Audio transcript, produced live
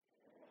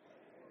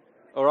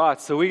All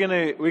right, so we're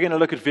gonna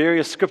look at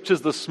various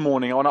scriptures this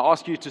morning. I want to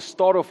ask you to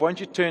start off. Why don't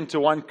you turn to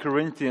 1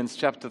 Corinthians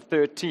chapter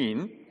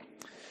 13,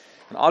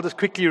 and I'll just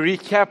quickly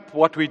recap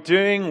what we're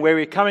doing, where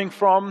we're coming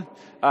from.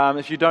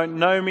 If you don't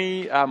know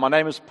me, my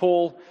name is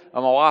Paul. My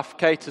wife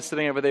Kate is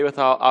sitting over there with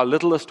our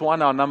littlest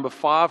one, our number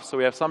 5. So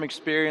we have some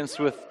experience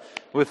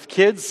with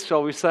kids,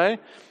 shall we say.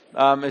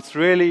 It's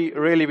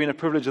really been a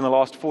privilege in the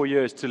last 4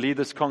 years to lead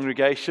this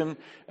congregation,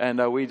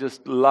 and we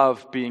just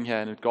love being here.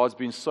 And God's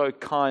been so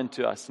kind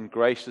to us and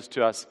gracious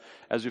to us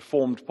as we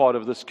formed part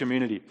of this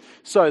community.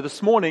 So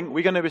this morning,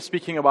 we're going to be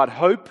speaking about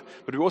hope,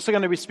 but we're also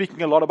going to be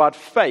speaking a lot about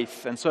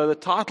faith. And so the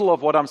title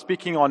of what I'm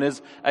speaking on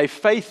is A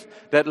Faith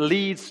That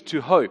Leads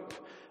to Hope.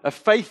 A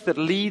faith that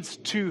leads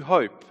to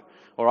hope.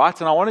 All right,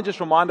 and I want to just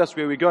remind us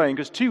where we're going,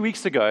 because 2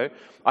 weeks ago,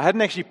 I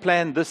hadn't actually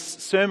planned this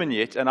sermon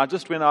yet, and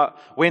when I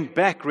went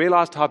back,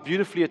 realized how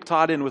beautifully it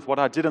tied in with what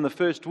I did in the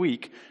first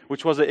week,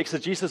 which was an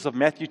exegesis of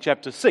Matthew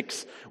chapter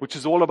 6, which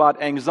is all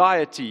about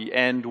anxiety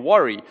and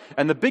worry.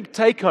 And the big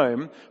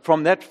take-home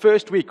from that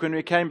first week when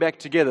we came back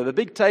together, the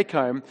big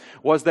take-home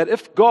was that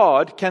if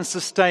God can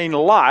sustain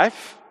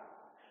life,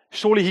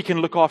 surely He can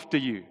look after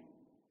you.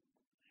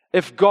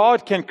 If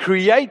God can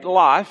create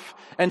life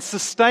and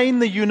sustain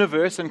the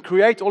universe and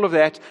create all of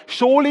that,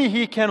 surely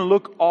He can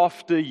look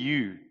after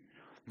you.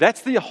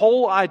 That's the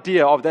whole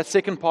idea of that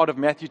second part of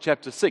Matthew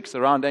chapter 6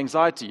 around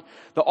anxiety.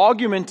 The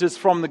argument is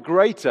from the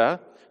greater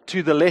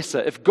to the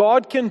lesser. If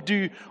God can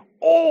do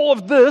all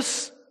of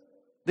this,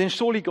 then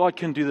surely God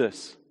can do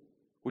this,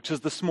 which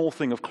is the small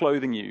thing of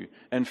clothing you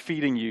and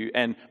feeding you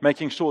and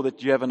making sure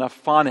that you have enough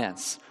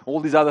finance. All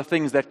these other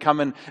things that come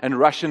in and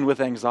rush in with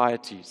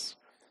anxieties.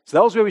 So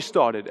that was where we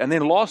started. And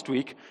then last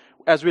week,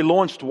 as we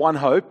launched One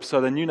Hope,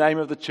 so the new name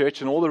of the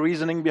church and all the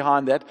reasoning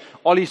behind that,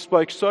 Ollie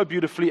spoke so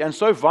beautifully and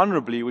so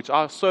vulnerably, which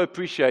I so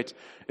appreciate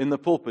in the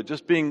pulpit,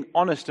 just being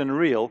honest and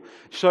real,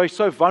 showing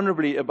so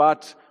vulnerably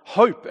about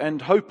hope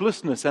and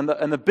hopelessness. And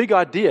the big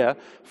idea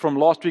from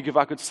last week, if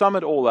I could sum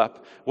it all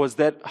up, was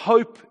that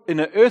hope in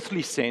an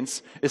earthly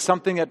sense is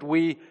something that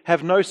we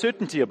have no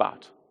certainty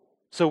about.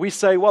 So we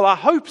say, well, I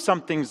hope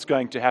something's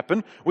going to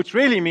happen, which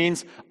really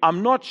means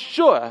I'm not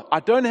sure. I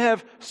don't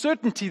have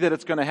certainty that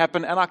it's going to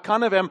happen, and I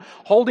kind of am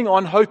holding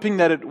on, hoping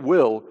that it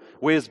will.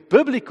 Whereas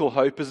biblical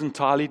hope is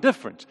entirely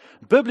different.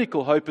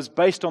 Biblical hope is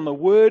based on the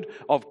word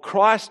of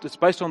Christ. It's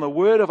based on the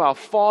word of our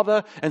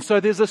Father. And so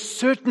there's a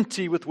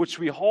certainty with which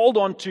we hold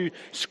on to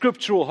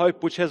scriptural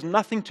hope, which has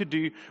nothing to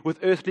do with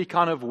earthly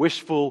kind of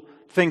wishful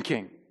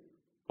thinking.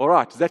 All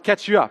right, does that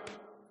catch you up?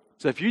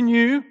 So if you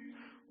knew,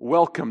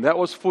 welcome. That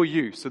was for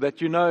you, so that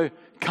you know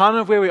kind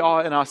of where we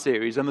are in our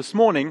series. And this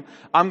morning,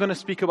 I'm going to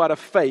speak about a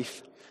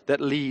faith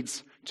that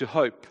leads to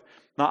hope.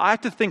 Now, I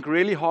had to think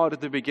really hard at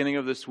the beginning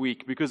of this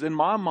week, because in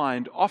my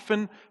mind,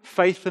 often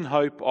faith and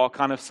hope are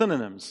kind of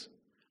synonyms.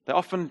 They're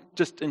often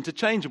just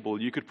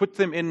interchangeable. You could put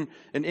them in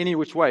any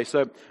which way.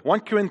 So 1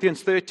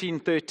 Corinthians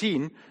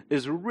 13:13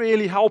 is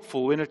really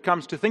helpful when it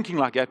comes to thinking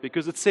like that,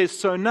 because it says,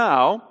 so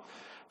now,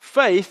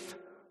 faith,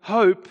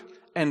 hope,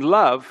 and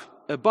love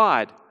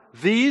abide.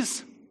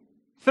 These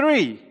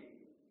 3.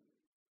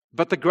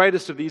 But the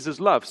greatest of these is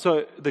love.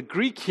 So the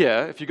Greek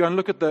here, if you go and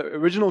look at the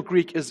original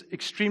Greek, is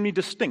extremely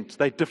distinct.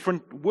 They're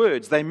different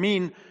words. They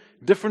mean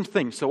different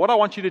things. So what I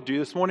want you to do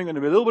this morning, I'm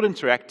going to be a little bit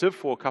interactive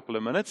for a couple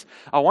of minutes.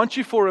 I want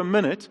you for a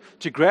minute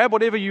to grab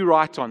whatever you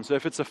write on. So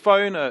if it's a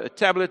phone, a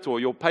tablet, or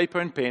your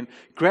paper and pen,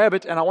 grab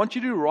it, and I want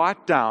you to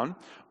write down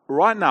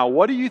right now,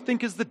 what do you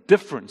think is the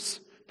difference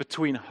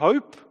between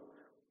hope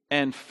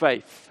and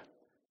faith?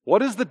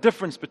 What is the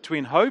difference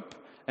between hope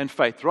and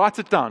faith? Write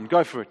it down.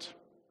 Go for it.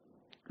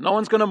 No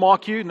one's going to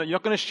mark you. No, you're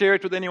not going to share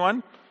it with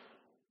anyone.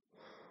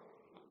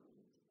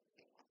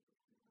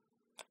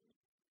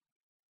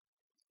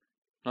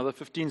 Another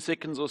 15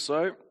 seconds or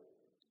so.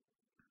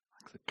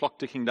 The clock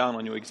ticking down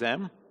on your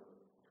exam.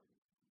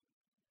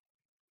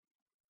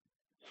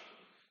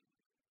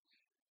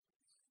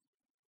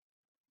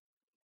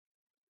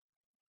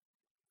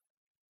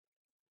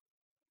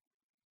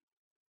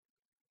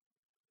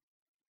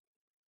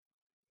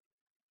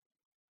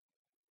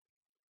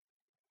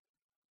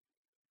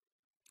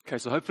 Okay,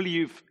 so hopefully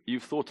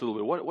you've thought a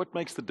little bit. What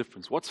makes the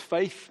difference? What's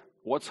faith?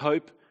 What's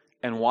hope?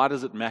 And why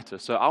does it matter?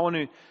 So I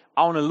want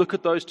to look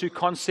at those two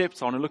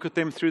concepts. I want to look at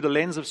them through the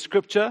lens of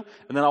Scripture,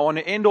 and then I want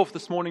to end off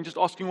this morning just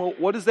asking, well,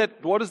 what does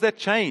that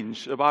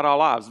change about our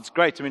lives? It's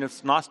great. I mean,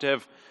 it's nice to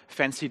have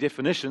fancy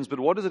definitions,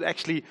 but what does it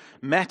actually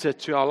matter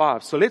to our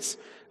lives? So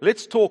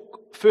let's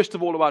talk first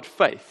of all about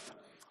faith.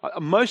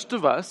 Most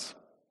of us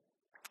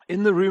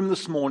in the room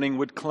this morning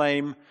would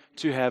claim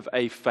to have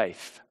a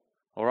faith.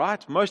 All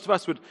right? Most of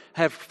us would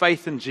have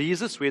faith in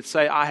Jesus. We'd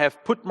say, I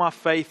have put my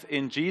faith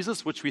in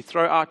Jesus, which we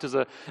throw out as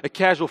a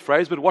casual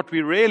phrase. But what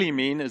we really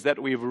mean is that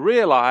we've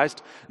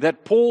realized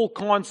that Paul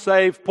can't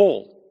save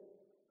Paul.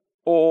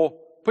 Or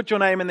put your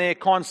name in there,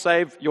 can't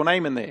save your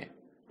name in there.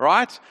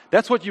 right?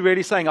 That's what you're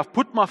really saying. I've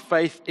put my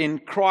faith in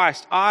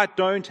Christ. I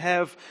don't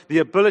have the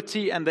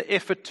ability and the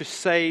effort to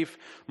save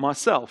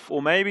myself.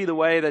 Or maybe the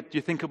way that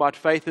you think about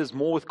faith is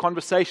more with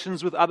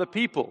conversations with other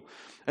people.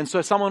 And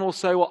so someone will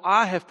say, well,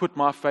 I have put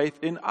my faith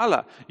in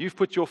Allah. You've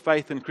put your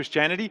faith in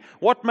Christianity.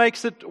 What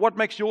makes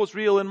yours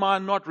real and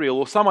mine not real?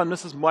 Or someone,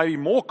 this is maybe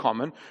more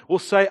common, will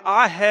say,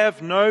 I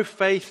have no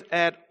faith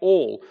at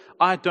all.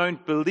 I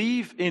don't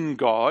believe in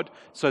God,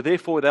 so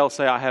therefore they'll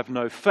say, I have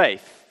no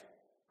faith.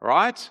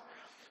 Right?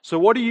 So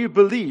what do you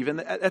believe? And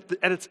at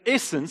its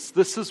essence,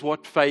 this is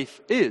what faith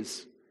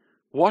is.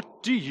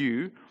 What do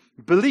you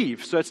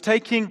believe? So it's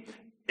taking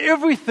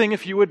everything,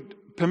 if you would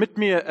permit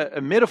me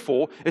a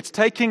metaphor, it's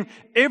taking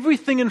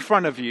everything in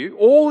front of you,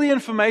 all the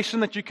information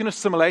that you can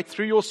assimilate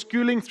through your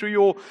schooling, through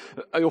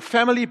your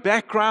family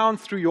background,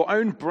 through your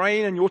own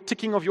brain and your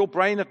ticking of your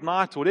brain at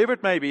night, whatever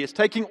it may be. It's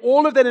taking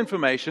all of that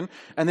information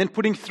and then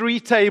putting 3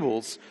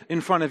 tables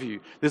in front of you.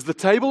 There's the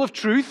table of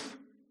truth.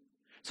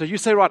 So you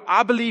say, right,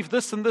 I believe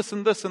this and this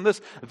and this and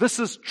this. This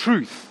is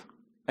truth.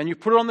 And you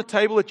put it on the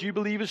table that you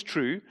believe is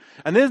true.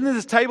 And then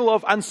there's a table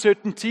of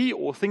uncertainty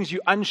or things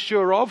you're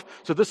unsure of.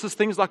 So this is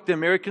things like the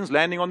Americans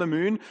landing on the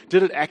moon.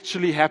 Did it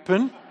actually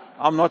happen?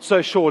 I'm not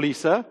so sure,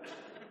 Lisa.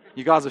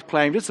 You guys have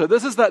claimed it. So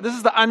this is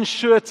the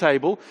unsure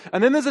table.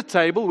 And then there's a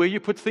table where you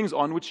put things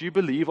on which you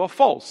believe are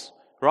false.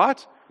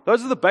 Right?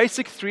 Those are the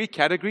basic 3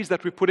 categories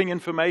that we're putting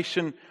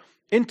information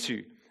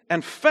into.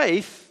 And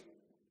faith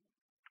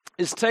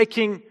is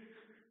taking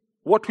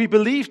what we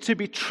believe to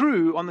be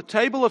true on the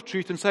table of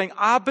truth and saying,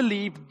 I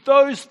believe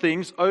those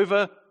things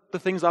over the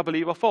things I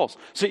believe are false.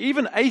 So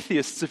even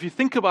atheists, if you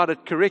think about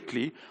it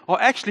correctly, are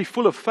actually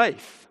full of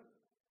faith.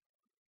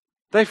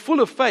 They're full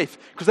of faith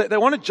because they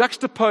want to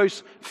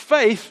juxtapose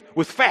faith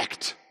with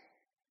fact.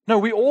 No,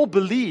 we all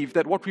believe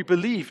that what we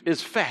believe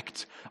is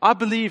fact. I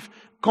believe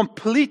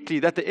completely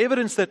that the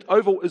evidence that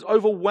is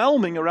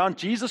overwhelming around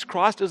Jesus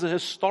Christ as a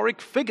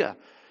historic figure.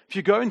 If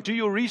you go and do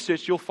your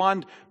research, you'll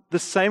find the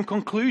same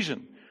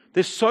conclusion.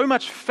 There's so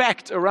much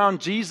fact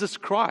around Jesus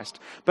Christ.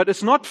 But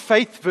it's not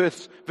faith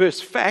versus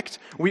fact.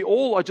 We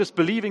all are just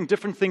believing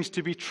different things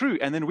to be true.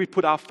 And then we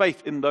put our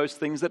faith in those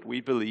things that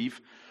we believe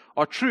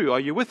are true. Are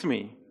you with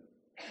me?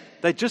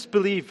 They just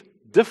believe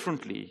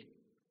differently.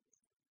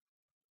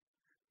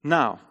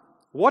 Now,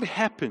 what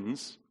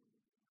happens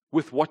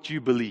with what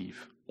you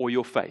believe or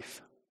your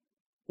faith?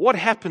 What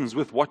happens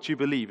with what you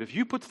believe? If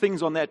you put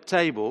things on that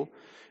table,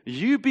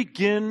 you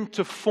begin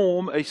to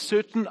form a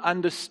certain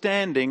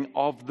understanding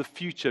of the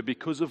future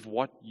because of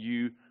what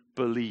you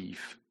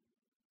believe.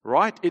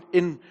 Right? It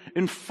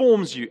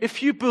informs you.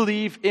 If you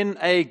believe in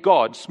a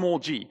God, small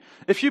g,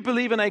 if you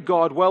believe in a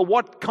God, well,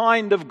 what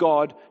kind of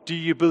God do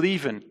you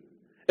believe in?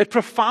 It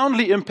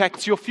profoundly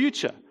impacts your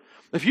future.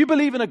 If you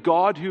believe in a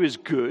God who is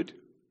good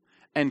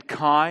and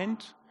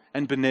kind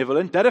and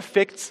benevolent, that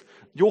affects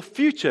your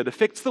future. It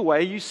affects the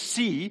way you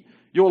see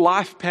your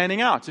life panning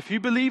out. If you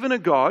believe in a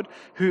God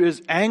who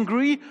is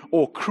angry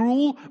or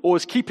cruel or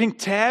is keeping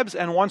tabs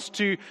and wants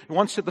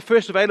at the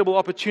first available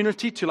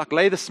opportunity to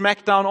lay the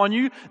smack down on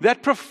you,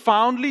 that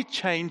profoundly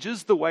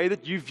changes the way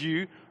that you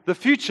view the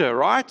future,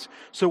 right?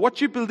 So what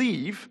you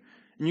believe,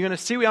 and you're going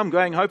to see where I'm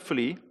going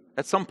hopefully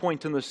at some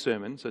point in this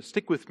sermon, so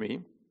stick with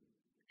me.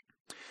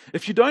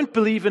 If you don't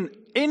believe in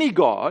any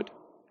God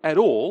at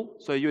all,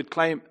 so you'd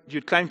claim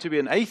to be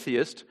an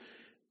atheist,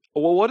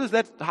 well,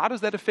 how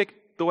does that affect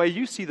the way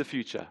you see the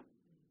future?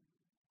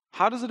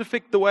 How does it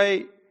affect the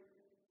way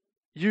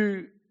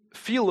you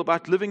feel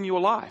about living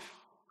your life?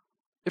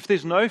 If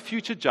there's no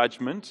future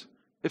judgment,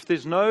 if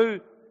there's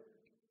no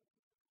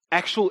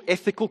actual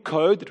ethical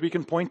code that we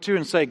can point to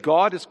and say,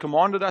 God has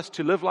commanded us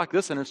to live like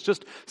this, and it's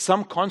just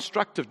some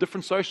construct of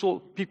different social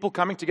people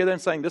coming together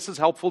and saying, this is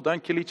helpful,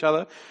 don't kill each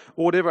other,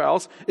 or whatever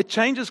else, it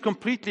changes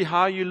completely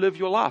how you live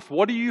your life.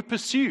 What do you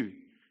pursue?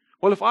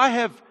 Well, if I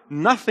have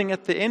nothing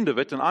at the end of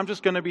it and I'm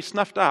just going to be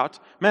snuffed out,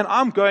 man,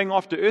 I'm going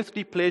after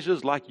earthly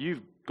pleasures like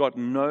you've got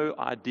no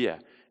idea.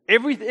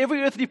 Every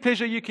earthly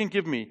pleasure you can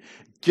give me,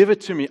 give it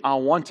to me. I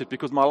want it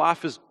because my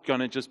life is going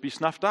to just be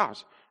snuffed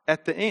out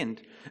at the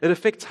end. It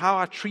affects how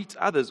I treat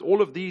others,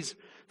 all of these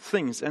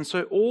things. And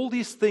so all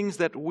these things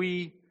that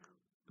we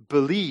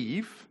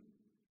believe,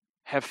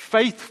 have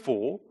faith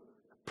for,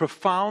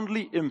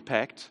 profoundly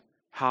impact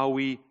how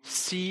we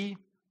see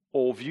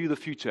or view the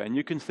future. And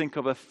you can think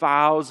of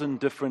 1,000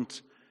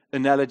 different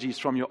analogies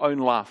from your own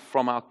life,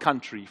 from our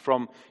country,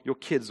 from your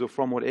kids, or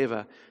from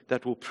whatever,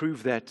 that will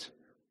prove that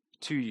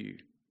to you.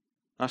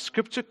 Now,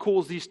 Scripture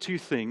calls these 2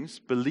 things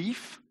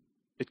belief,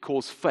 it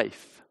calls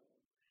faith.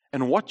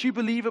 And what you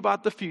believe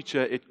about the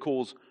future, it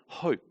calls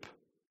hope.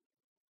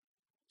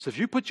 So if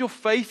you put your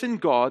faith in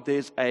God,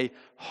 there's a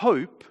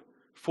hope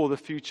for the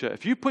future.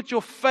 If you put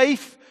your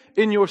faith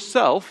in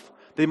yourself,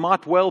 there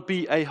might well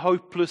be a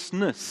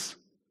hopelessness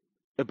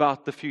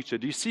about the future.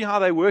 Do you see how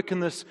they work in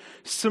this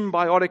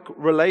symbiotic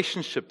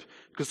relationship?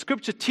 Because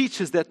Scripture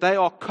teaches that they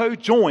are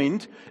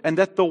co-joined and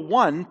that the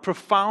one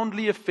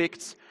profoundly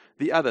affects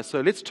the other.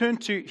 So let's turn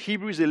to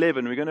Hebrews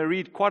 11. We're going to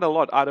read quite a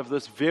lot out of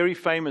this very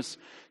famous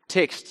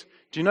text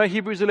Do you know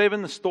Hebrews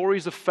 11, the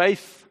stories of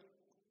faith?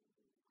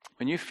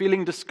 When you're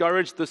feeling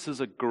discouraged, this is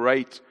a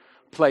great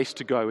place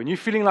to go. When you're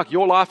feeling like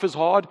your life is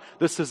hard,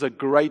 this is a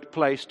great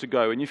place to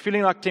go. When you're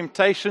feeling like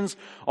temptations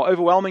are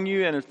overwhelming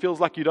you and it feels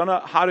like you don't know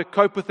how to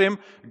cope with them,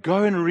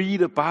 go and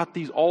read about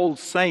these old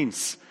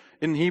saints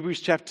in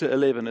Hebrews chapter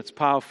 11. It's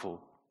powerful.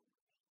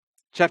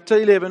 Chapter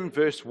 11,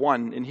 verse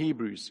 1 in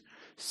Hebrews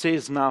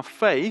says, "Now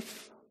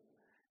faith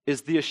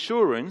is the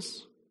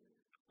assurance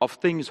of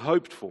things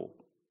hoped for,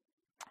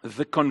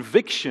 the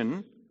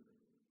conviction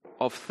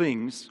of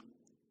things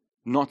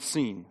not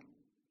seen."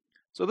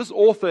 So this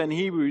author in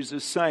Hebrews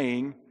is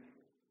saying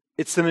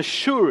it's an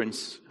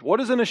assurance.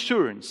 What is an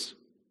assurance?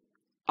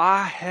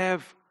 I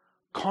have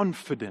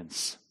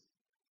confidence.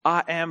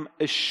 I am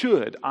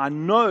assured. I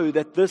know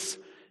that this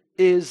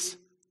is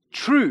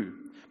true.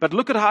 But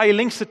look at how he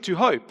links it to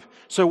hope.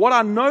 So what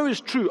I know is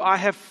true. I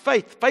have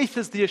faith. Faith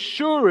is the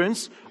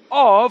assurance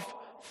of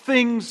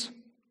things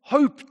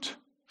hoped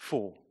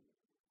for.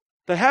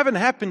 They haven't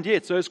happened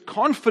yet. So his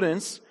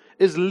confidence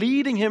is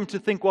leading him to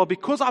think, well,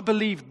 because I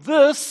believe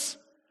this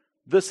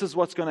is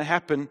what's going to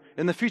happen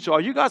in the future.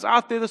 Are you guys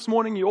out there this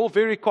morning? You're all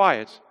very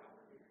quiet.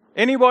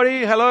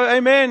 Anybody? Hello?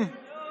 Amen?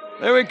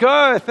 There we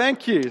go.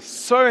 Thank you.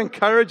 So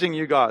encouraging,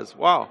 you guys.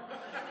 Wow.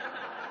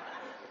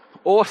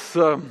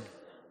 Awesome.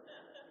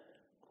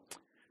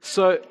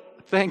 So,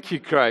 thank you,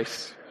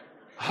 Grace.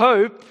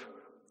 Hope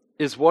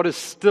is what is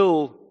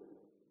still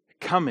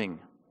coming.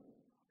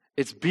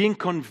 It's being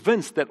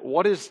convinced that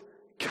what is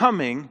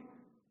coming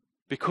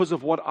because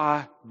of what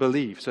I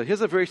believe. So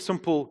here's a very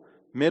simple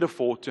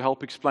metaphor to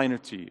help explain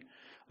it to you.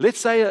 Let's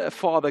say a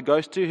father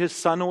goes to his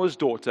son or his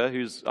daughter,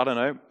 who's,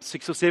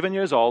 6 or 7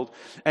 years old,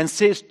 and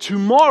says,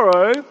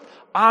 "Tomorrow,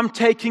 I'm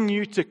taking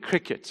you to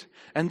cricket."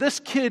 And this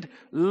kid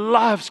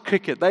loves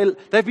cricket.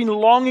 They've been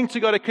longing to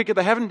go to cricket.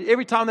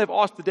 Every time they've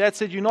asked, the dad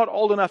said, "You're not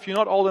old enough, you're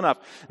not old enough."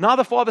 Now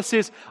the father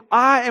says,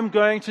 "I am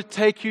going to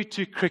take you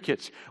to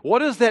cricket." What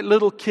does that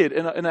little kid,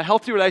 in a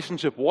healthy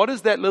relationship, what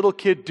does that little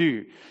kid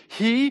do?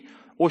 He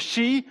or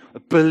she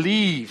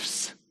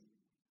believes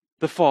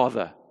the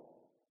father.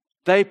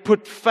 They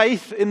put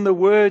faith in the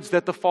words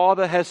that the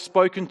Father has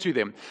spoken to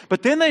them.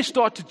 But then they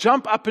start to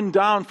jump up and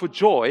down for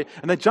joy,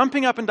 and they're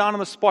jumping up and down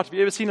on the spot. Have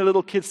you ever seen a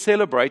little kid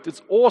celebrate?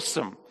 It's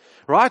awesome,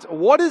 right?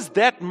 What is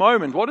that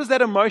moment? What is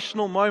that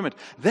emotional moment?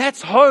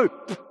 That's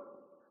hope.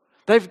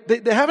 They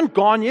haven't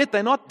gone yet.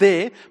 They're not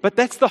there. But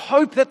that's the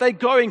hope that they're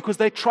going because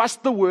they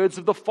trust the words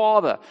of the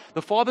Father.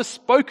 The Father's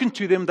spoken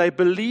to them. They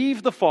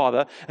believe the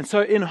Father. And so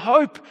in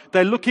hope,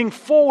 they're looking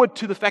forward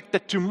to the fact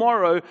that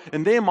tomorrow,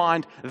 in their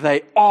mind,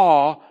 they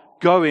are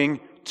going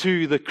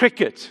to the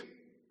cricket,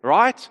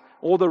 right?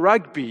 Or the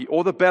rugby,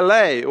 or the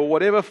ballet, or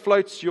whatever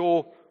floats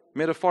your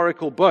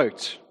metaphorical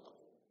boat.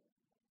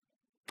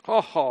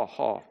 Ha, ha,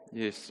 ha.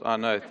 Yes, I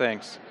know,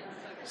 thanks.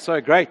 So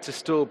great to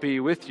still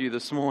be with you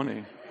this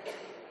morning.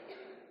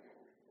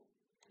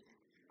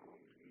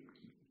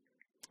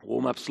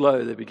 Warm up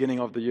slow at the beginning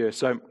of the year.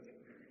 So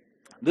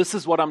this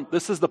is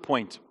the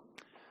point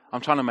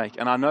I'm trying to make.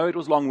 And I know it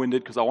was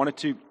long-winded because I wanted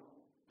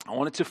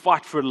to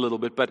fight for it a little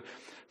bit, but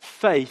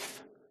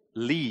faith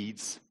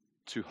leads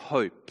to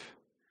hope.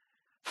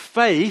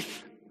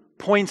 Faith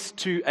points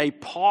to a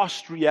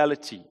past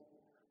reality.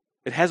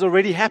 It has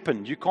already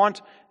happened. You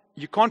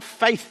can't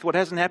faith what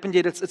hasn't happened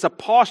yet. It's a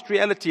past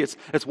reality.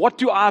 It's what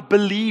do I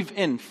believe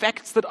in?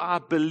 Facts that I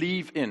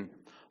believe in.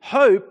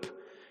 Hope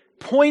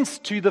points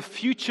to the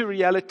future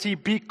reality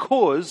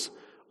because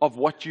of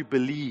what you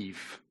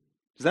believe.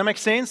 Does that make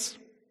sense?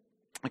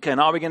 Okay,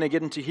 now we're going to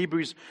get into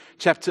Hebrews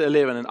chapter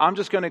 11, and I'm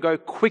just going to go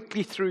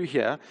quickly through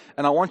here,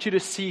 and I want you to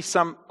see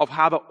some of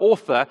how the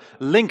author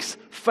links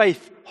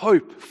faith,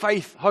 hope.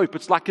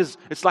 It's like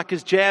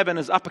his jab and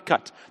his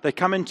uppercut. They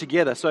come in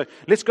together. So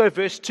let's go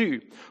verse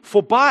 2.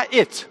 For by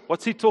it,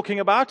 what's he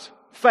talking about?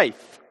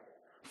 Faith.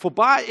 For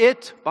by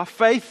it, by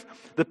faith,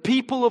 the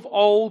people of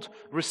old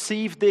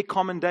received their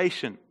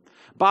commendation.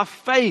 By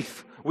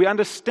faith, we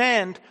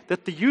understand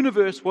that the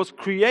universe was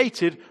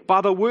created by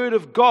the word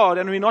of God,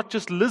 and we're not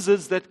just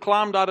lizards that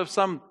climbed out of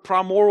some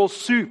primordial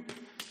soup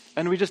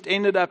and we just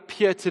ended up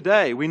here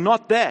today. We're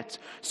not that.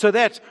 So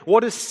that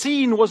what is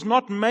seen was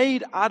not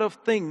made out of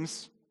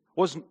things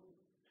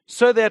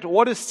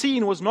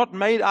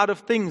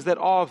that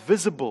are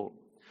visible.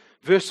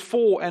 Verse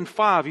 4 and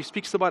 5, he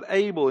speaks about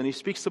Abel and he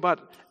speaks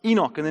about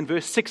Enoch. And then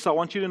verse 6, I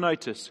want you to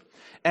notice.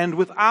 And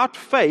without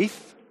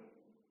faith,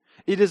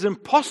 it is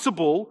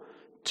impossible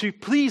to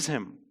please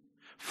him.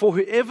 For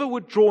whoever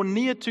would draw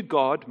near to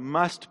God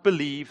must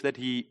believe that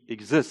he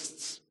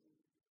exists.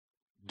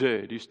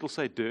 Do you still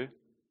say do?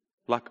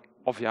 Like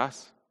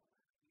obvious?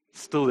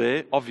 Still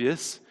there,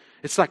 obvious.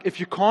 It's like if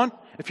you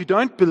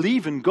don't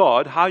believe in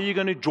God, how are you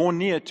going to draw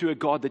near to a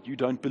God that you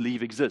don't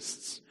believe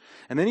exists?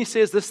 And then he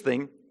says this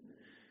thing,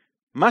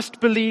 must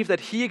believe that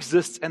he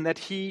exists and that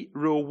he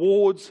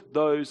rewards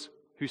those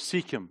who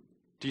seek him.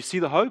 Do you see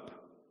the hope?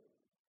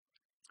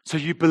 So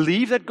you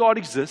believe that God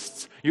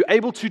exists, you're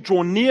able to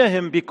draw near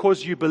him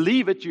because you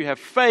believe it, you have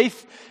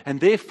faith, and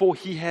therefore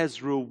he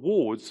has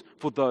rewards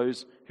for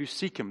those who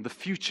seek him, the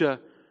future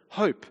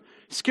hope.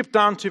 Skip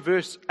down to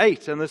verse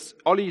 8, and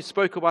Ollie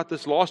spoke about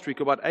this last week,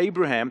 about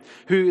Abraham,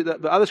 who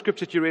the other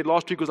scripture that you read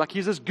last week was like,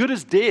 he's as good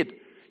as dead.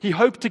 He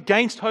hoped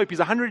against hope. He's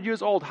 100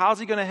 years old. How's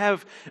he going to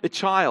have a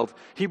child?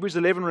 Hebrews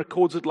 11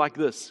 records it like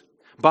this.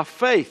 By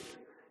faith,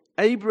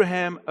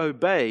 Abraham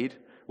obeyed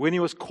when he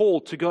was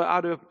called to go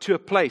out to a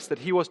place that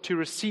he was to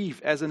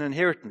receive as an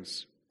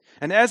inheritance.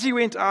 And as he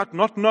went out,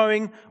 not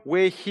knowing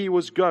where he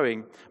was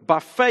going, by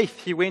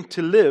faith he went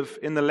to live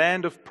in the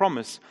land of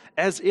promise,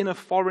 as in a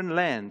foreign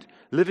land,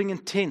 living in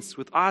tents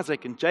with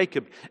Isaac and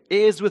Jacob,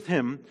 heirs with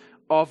him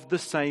of the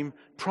same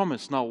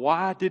promise. Now,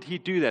 why did he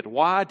do that?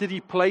 Why did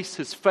he place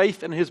his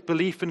faith and his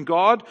belief in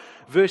God?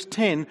 Verse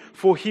 10,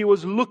 for he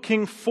was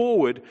looking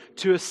forward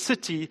to a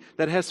city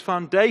that has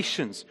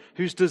foundations,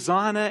 whose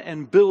designer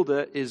and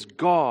builder is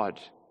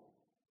God.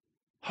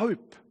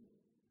 Hope.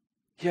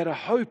 He had a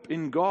hope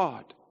in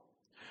God.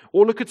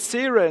 Or look at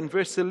Sarah in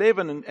verse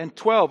 11 and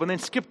 12, and then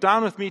skip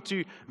down with me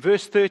to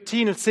verse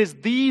 13. It says,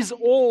 these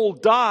all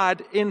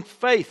died in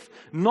faith,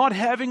 not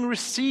having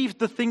received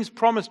the things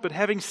promised, but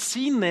having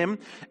seen them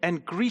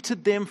and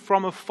greeted them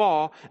from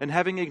afar, and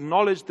having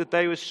acknowledged that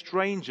they were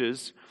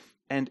strangers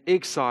and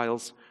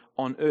exiles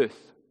on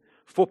earth.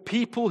 For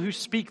people who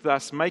speak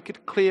thus make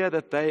it clear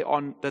that they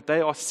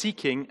are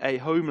seeking a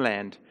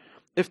homeland.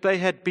 If they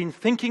had been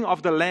thinking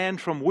of the land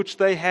from which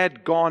they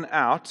had gone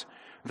out,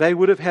 they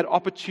would have had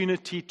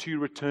opportunity to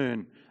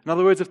return. In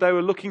other words, if they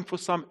were looking for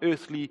some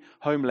earthly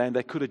homeland,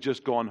 they could have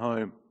just gone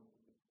home.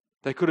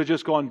 They could have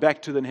just gone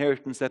back to the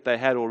inheritance that they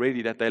had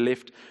already, that they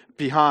left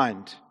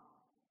behind.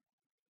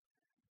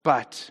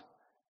 But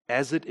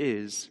as it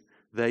is,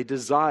 they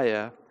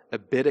desire a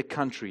better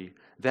country,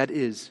 that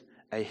is,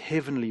 a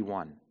heavenly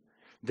one.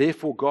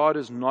 Therefore, God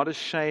is not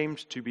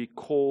ashamed to be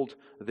called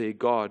their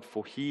God,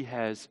 for He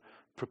has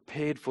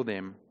prepared for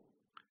them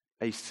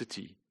a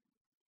city.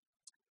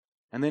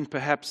 And then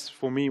perhaps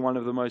for me, one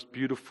of the most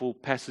beautiful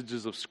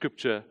passages of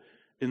Scripture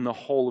in the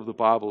whole of the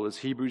Bible is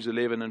Hebrews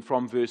 11 and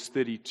from verse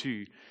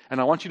 32.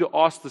 And I want you to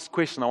ask this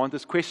question. I want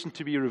this question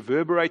to be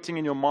reverberating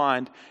in your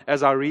mind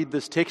as I read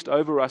this text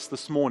over us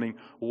this morning.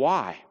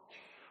 Why?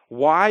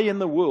 Why in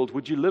the world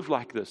would you live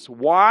like this?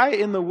 Why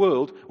in the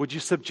world would you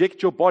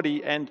subject your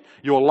body and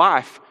your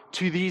life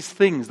to these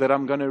things that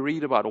I'm going to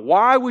read about?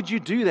 Why would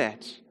you do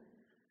that?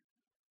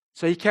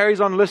 So he carries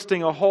on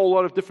listing a whole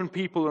lot of different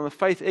people and the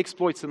faith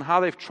exploits and how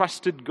they've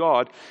trusted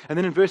God. And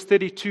then in verse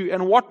 32,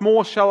 and what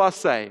more shall I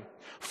say?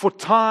 For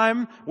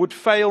time would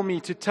fail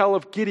me to tell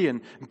of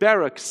Gideon,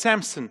 Barak,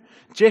 Samson,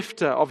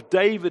 Jephthah, of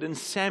David and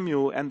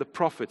Samuel and the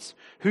prophets,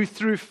 who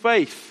through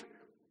faith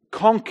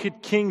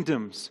conquered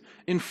kingdoms,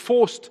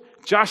 enforced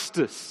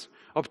justice,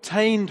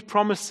 obtained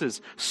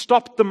promises,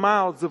 stopped the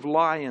mouths of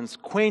lions,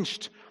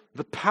 quenched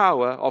the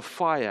power of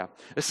fire,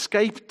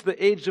 escaped the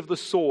edge of the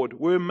sword,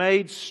 were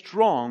made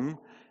strong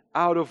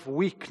out of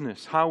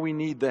weakness. How we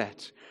need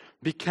that.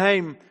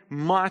 Became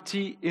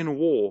mighty in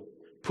war,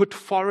 put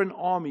foreign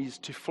armies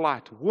to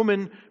flight.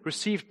 Women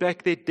received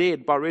back their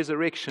dead by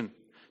resurrection.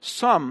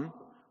 Some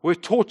were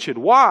tortured.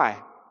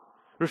 Why?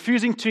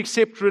 Refusing to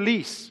accept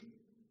release.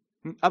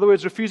 In other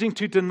words, refusing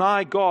to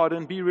deny God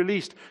and be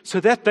released, so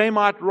that they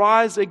might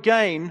rise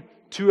again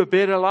to a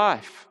better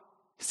life.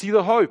 See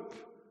the hope.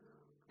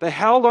 They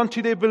held on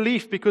to their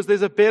belief because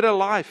there's a better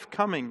life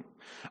coming.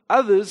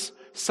 Others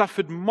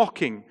suffered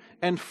mocking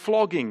and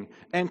flogging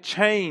and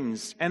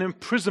chains and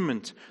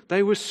imprisonment.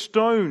 They were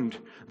stoned.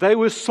 They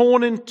were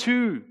sawn in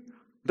two.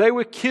 They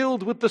were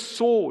killed with the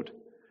sword.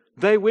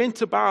 They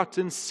went about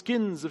in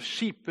skins of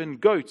sheep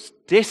and goats,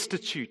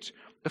 destitute,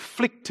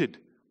 afflicted,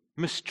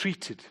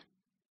 mistreated.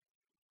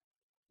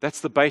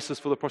 That's the basis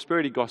for the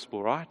prosperity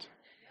gospel, right?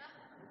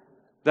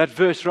 That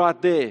verse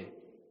right there.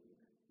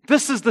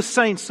 This is the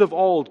saints of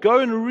old. Go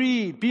and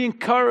read. Be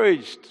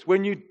encouraged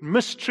when you're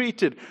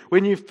mistreated,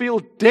 when you feel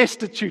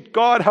destitute.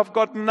 God, I've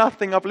got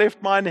nothing. I've left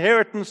my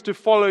inheritance to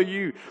follow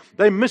you.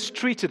 They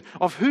mistreated,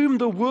 of whom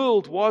the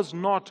world was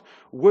not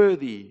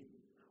worthy,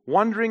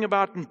 wandering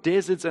about in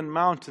deserts and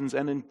mountains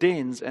and in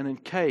dens and in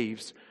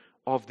caves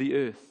of the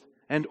earth.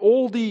 And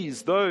all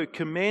these, though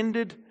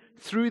commended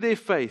through their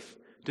faith,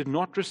 did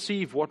not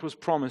receive what was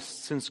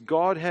promised, since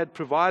God had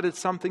provided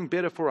something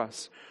better for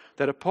us,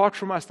 that apart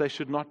from us they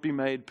should not be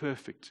made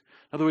perfect.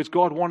 In other words,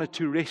 God wanted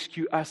to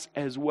rescue us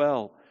as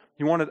well.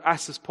 He wanted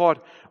us as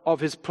part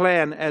of His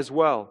plan as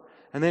well.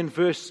 And then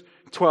verse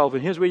 12,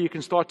 and here's where you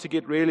can start to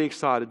get really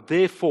excited.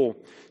 Therefore,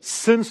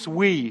 since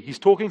he's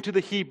talking to the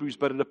Hebrews,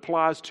 but it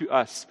applies to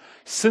us,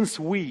 since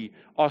we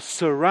are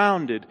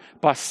surrounded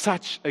by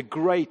such a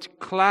great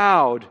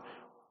cloud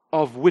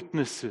of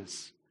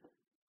witnesses,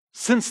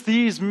 since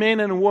these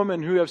men and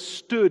women who have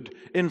stood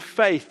in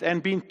faith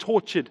and been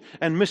tortured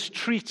and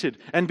mistreated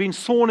and been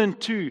sawn in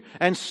two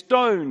and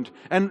stoned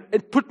and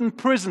put in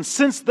prison,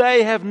 since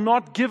they have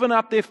not given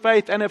up their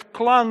faith and have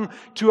clung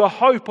to a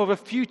hope of a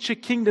future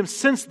kingdom,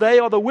 since they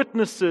are the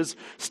witnesses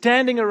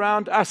standing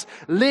around us,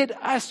 let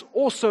us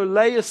also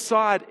lay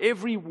aside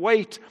every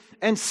weight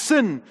and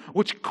sin,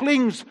 which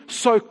clings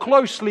so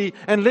closely,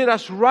 and let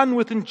us run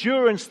with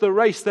endurance the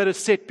race that is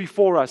set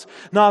before us.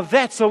 Now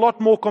that's a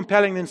lot more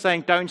compelling than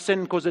saying, don't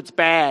sin because it's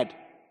bad.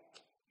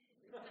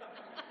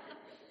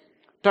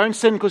 Don't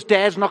sin because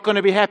Dad's not going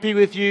to be happy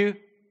with you.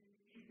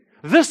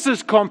 This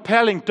is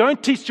compelling.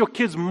 Don't teach your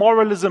kids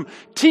moralism.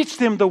 Teach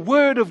them the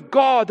Word of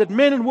God, that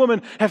men and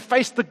women have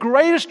faced the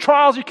greatest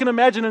trials you can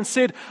imagine and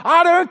said,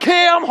 I don't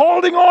care, I'm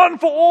holding on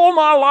for all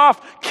my life.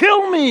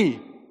 Kill me.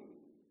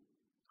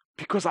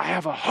 Because I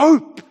have a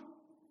hope.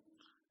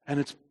 And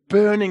it's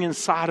burning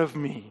inside of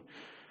me.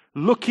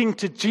 Looking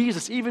to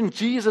Jesus. Even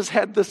Jesus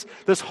had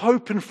this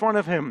hope in front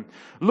of him.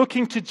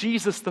 Looking to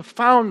Jesus, the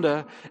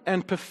founder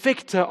and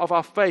perfecter of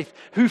our faith,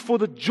 who for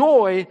the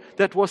joy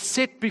that was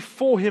set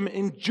before him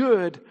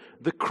endured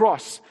the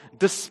cross,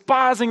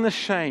 despising the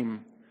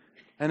shame,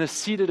 and is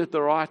seated at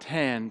the right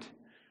hand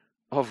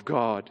of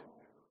God.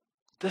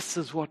 This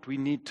is what we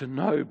need to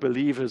know,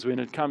 believers, when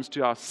it comes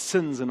to our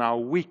sins and our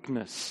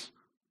weakness.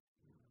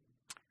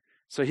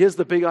 So here's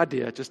the big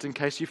idea, just in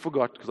case you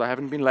forgot, because I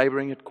haven't been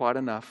laboring it quite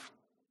enough.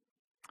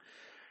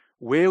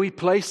 Where we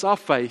place our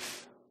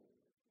faith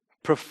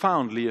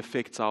profoundly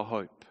affects our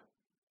hope.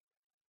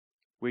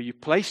 Where you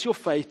place your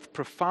faith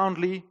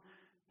profoundly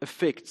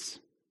affects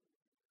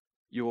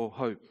your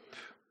hope.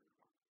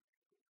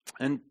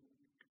 And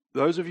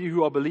those of you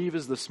who are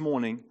believers this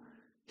morning,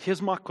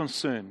 here's my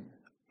concern.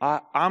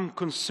 I'm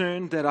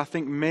concerned that I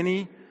think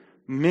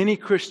many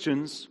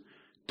Christians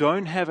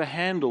don't have a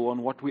handle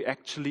on what we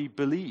actually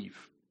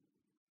believe.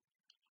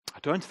 I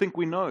don't think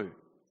we know.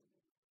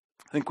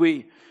 I think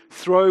we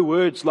throw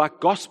words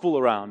like gospel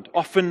around,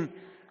 often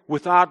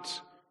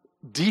without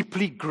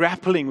deeply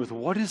grappling with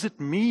what does it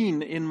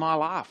mean in my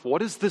life?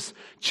 What is this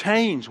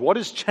change? What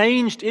has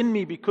changed in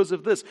me because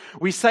of this?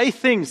 We say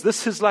things,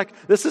 this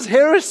is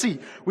heresy.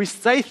 We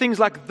say things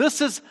like,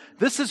 this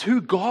is who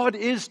God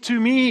is to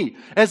me.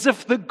 As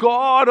if the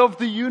God of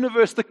the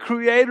universe, the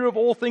creator of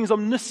all things,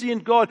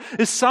 omniscient God,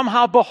 is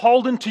somehow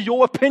beholden to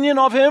your opinion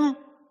of Him.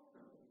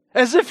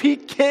 As if He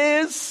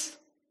cares.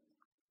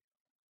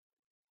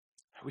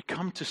 We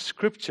come to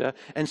Scripture,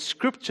 and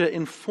Scripture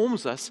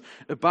informs us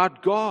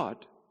about God.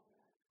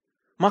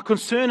 My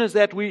concern is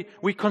that we're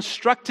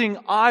constructing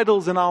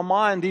idols in our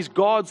mind, these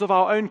gods of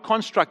our own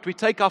construct. We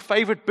take our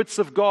favorite bits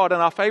of God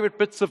and our favorite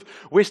bits of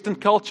Western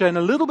culture and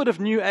a little bit of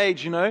New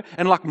Age,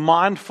 and like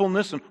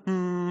mindfulness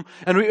and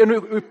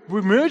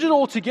we merge it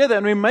all together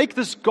and we make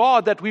this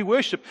God that we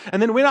worship.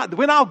 And then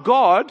when our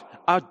God,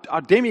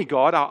 our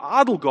demigod, our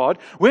idol God,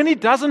 when He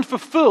doesn't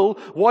fulfill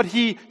what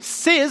He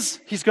says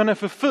He's going to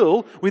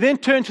fulfill, we then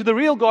turn to the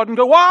real God and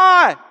go,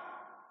 why?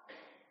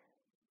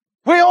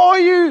 Where are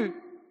you?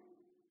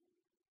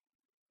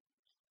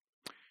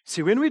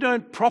 See, when we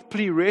don't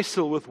properly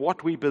wrestle with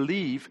what we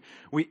believe,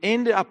 we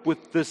end up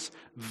with this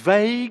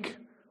vague,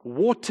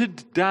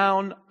 watered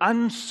down,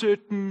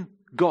 uncertain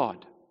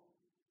God.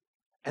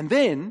 And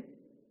then,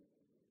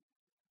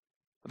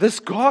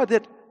 this God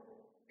that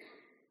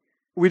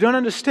we don't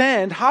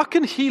understand, how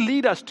can He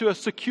lead us to a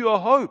secure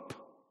hope?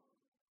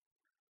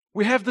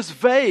 We have this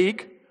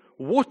vague,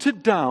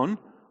 watered down,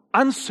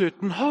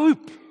 uncertain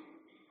hope.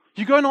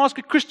 You go and ask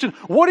a Christian,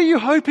 what are you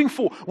hoping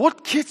for?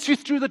 What gets you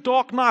through the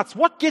dark nights?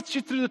 What gets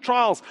you through the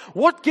trials?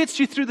 What gets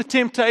you through the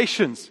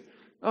temptations?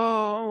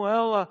 Oh,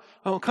 well,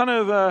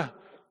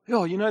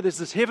 there's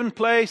this heaven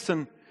place,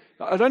 and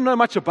I don't know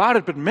much about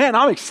it, but man,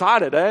 I'm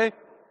excited, eh?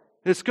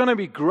 It's going to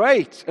be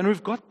great. And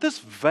we've got this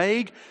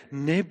vague,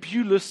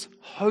 nebulous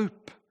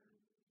hope.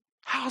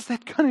 How's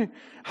that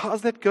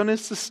going to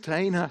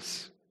sustain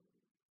us?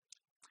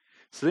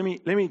 So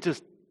let me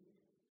just,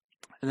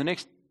 in the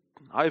next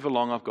however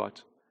long I've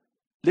got,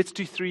 let's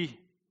do 3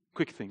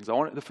 quick things.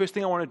 The first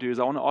thing I want to do is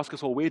I want to ask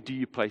us all, where do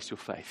you place your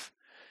faith?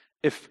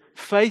 If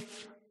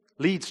faith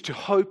leads to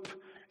hope,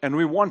 and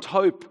we want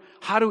hope,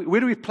 where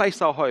do we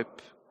place our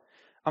hope?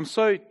 I'm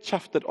so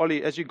chuffed that,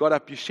 Ollie, as you got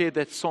up, you shared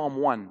that Psalm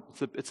 1.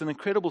 It's an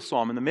incredible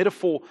psalm, and the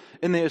metaphor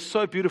in there is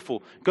so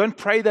beautiful. Go and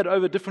pray that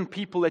over different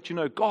people that you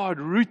know. God,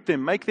 root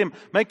them, make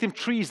them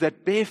trees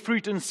that bear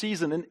fruit in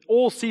season. In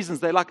all seasons,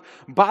 they're like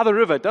by the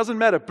river. It doesn't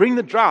matter. Bring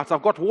the droughts.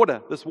 I've got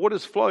water. This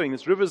water's flowing.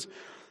 This river's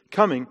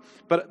coming.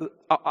 But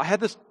I had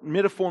this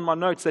metaphor in my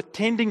notes that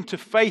tending to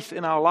faith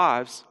in our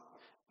lives,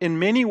 in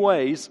many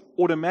ways,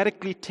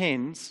 automatically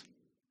tends.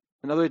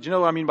 In other words, you know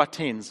what I mean by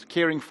tends,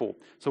 caring for.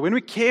 So when we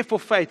care for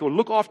faith or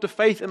look after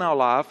faith in our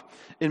life,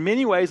 in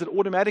many ways it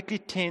automatically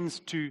tends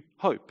to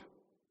hope.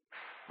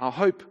 Our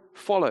hope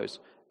follows.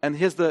 And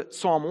here's the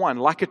Psalm 1,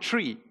 like a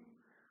tree.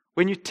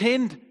 When you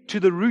tend to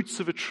the roots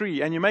of a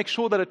tree and you make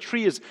sure that a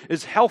tree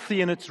is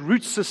healthy in its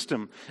root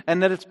system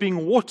and that it's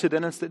being watered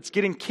and it's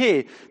getting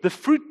care, the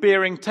fruit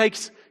bearing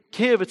takes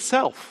care of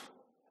itself.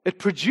 It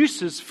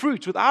produces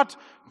fruit without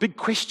big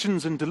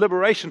questions and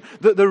deliberation.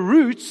 The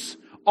roots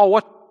are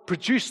what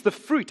produce the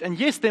fruit. And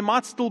yes, there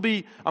might still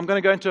be, I'm going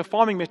to go into a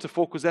farming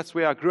metaphor because that's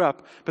where I grew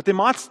up, but there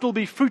might still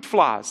be fruit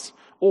flies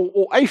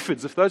or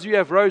aphids. If those of you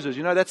have roses,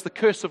 you know that's the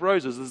curse of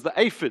roses, is the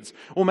aphids.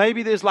 Or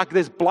maybe there's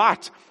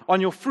blight on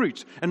your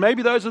fruit. And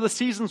maybe those are the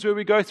seasons where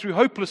we go through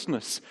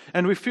hopelessness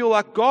and we feel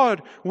like,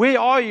 God, where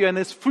are you? And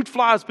there's fruit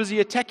flies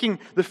busy attacking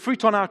the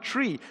fruit on our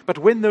tree. But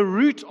when the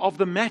root of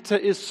the matter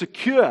is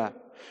secure,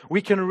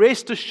 we can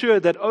rest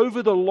assured that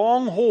over the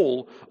long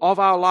haul of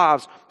our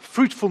lives,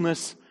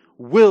 fruitfulness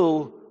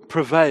will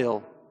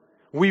prevail.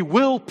 We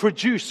will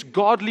produce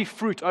godly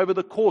fruit over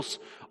the course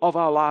of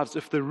our lives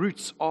if the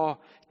roots are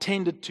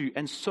tended to.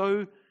 And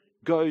so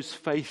goes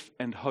faith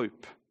and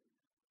hope.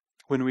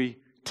 When we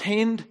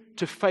tend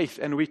to faith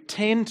and we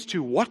tend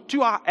to what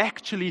do I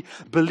actually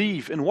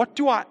believe and what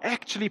do I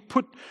actually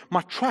put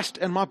my trust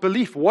and my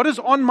belief, what is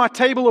on my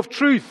table of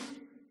truth,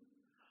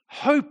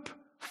 hope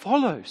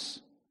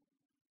follows.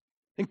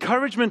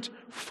 Encouragement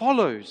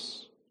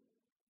follows.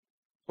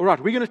 All right,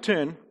 we're going to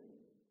turn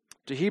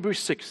to Hebrews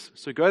 6.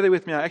 So go there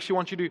with me. I actually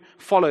want you to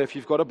follow if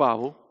you've got a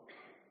Bible.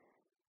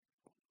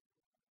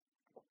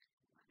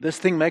 This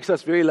thing makes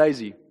us very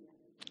lazy.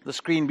 The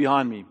screen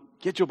behind me.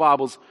 Get your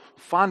Bibles.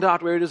 Find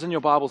out where it is in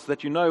your Bibles so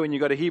that you know when you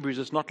go to Hebrews,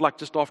 it's not like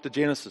just after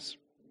Genesis.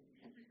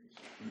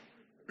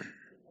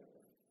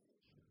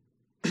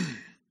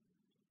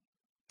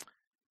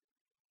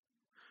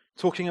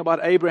 Talking about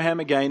Abraham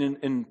again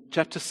in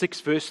chapter 6,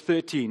 verse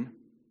 13.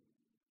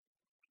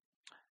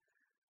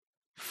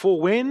 For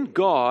when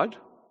God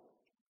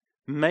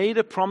made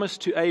a promise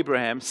to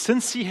Abraham,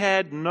 since he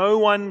had no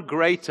one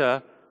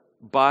greater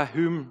by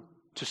whom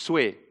to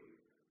swear.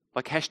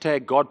 Like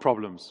hashtag God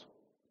problems.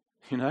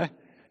 You know?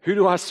 Who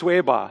do I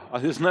swear by?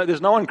 There's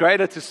no one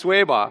greater to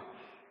swear by.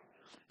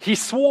 He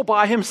swore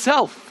by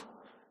himself,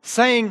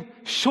 saying,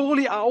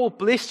 surely I will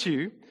bless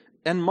you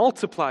and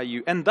multiply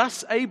you. And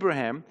thus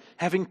Abraham,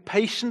 having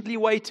patiently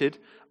waited,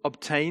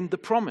 obtained the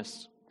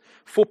promise.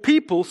 For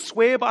people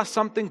swear by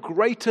something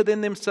greater than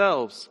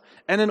themselves,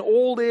 and in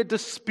all their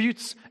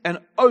disputes, an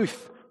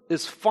oath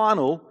is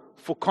final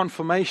for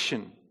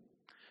confirmation.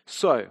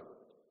 So,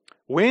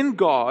 when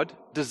God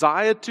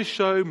desired to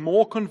show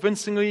more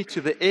convincingly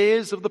to the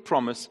heirs of the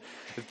promise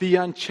the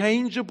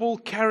unchangeable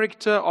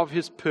character of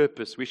His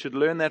purpose, we should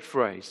learn that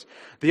phrase,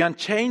 the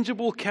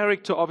unchangeable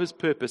character of His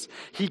purpose,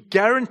 He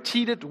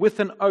guaranteed it with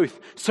an oath,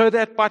 so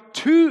that by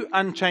two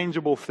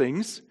unchangeable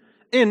things,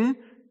 in,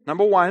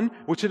 number one,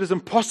 which it is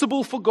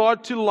impossible for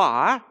God to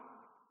lie,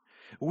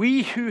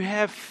 we who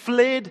have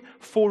fled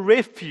for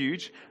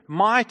refuge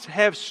might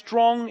have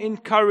strong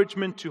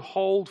encouragement to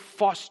hold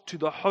fast to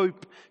the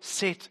hope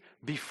set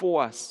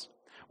before us.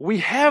 We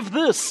have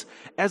this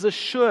as a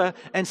sure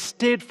and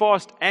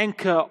steadfast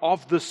anchor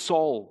of the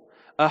soul,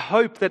 a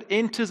hope that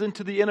enters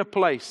into the inner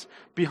place,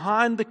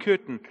 behind the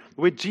curtain,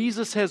 where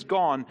Jesus has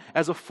gone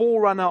as a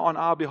forerunner on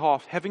our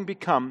behalf, having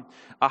become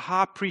a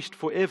high priest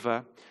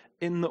forever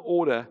in the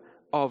order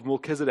of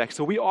Melchizedek.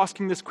 So we're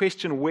asking this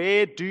question,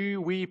 where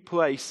do we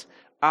place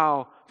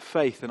our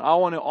faith? And I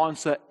want to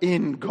answer,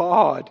 in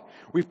God.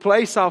 We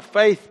place our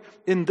faith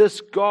in this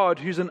God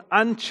who's an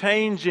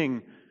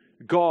unchanging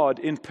God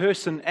in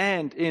person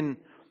and in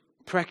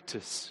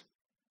practice.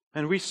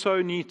 And we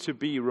so need to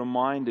be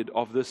reminded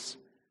of this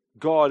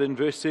God in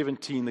verse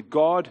 17, the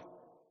God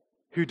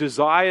who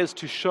desires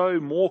to show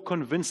more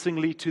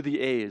convincingly to the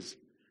heirs.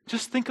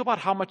 Just think about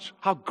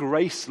how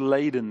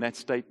grace-laden that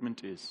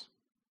statement is.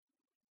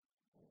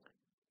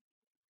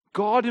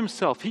 God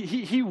Himself,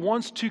 He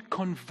wants to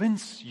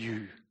convince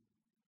you.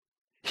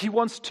 He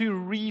wants to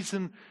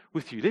reason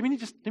with you. Let me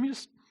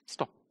just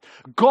stop.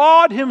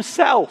 God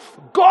Himself,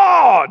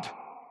 God,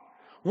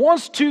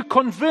 wants to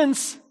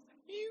convince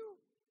you,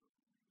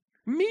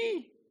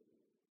 me.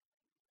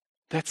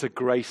 That's a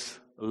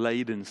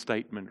grace-laden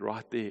statement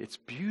right there. It's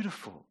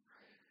beautiful.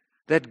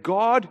 That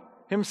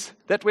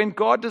when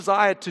God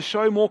desired to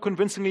show more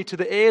convincingly to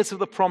the heirs of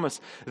the promise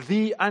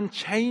the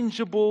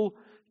unchangeable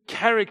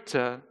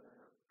character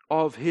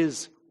of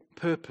His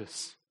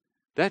purpose.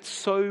 That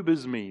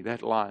sobers me,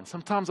 that line.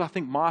 Sometimes I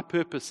think my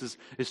purpose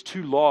is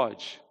too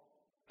large.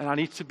 And I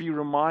need to be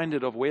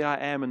reminded of where I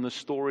am in the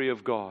story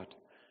of God.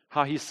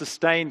 How He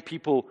sustained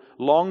people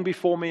long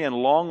before me and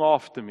long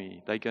after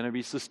me. They're going to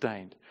be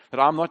sustained.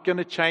 That I'm not going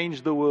to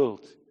change the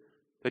world.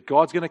 That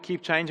God's going to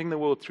keep changing the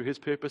world through His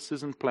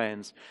purposes and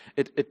plans.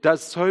 It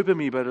does sober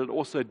me, but it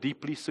also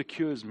deeply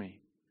secures me.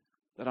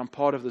 That I'm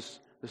part of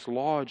this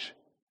large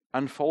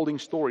unfolding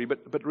story.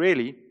 But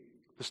really,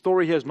 the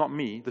story here is not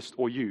me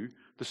or you.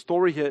 The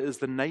story here is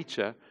the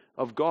nature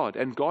of God.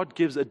 And God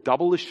gives a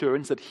double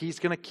assurance that He's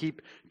going to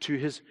keep to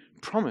His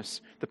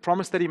promise. The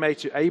promise that He made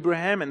to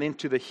Abraham and then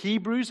to the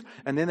Hebrews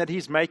and then that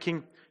He's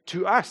making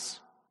to us.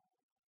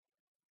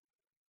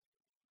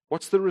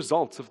 What's the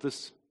result of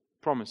this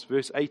promise?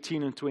 Verse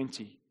 18 and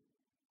 20.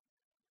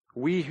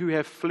 We who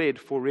have fled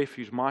for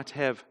refuge might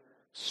have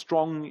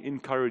strong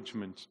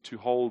encouragement to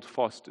hold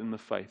fast in the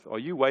faith. Are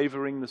you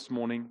wavering this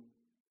morning?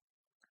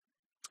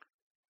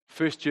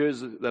 First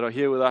years that are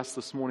here with us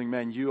this morning,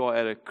 man, you are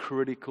at a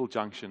critical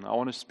junction. I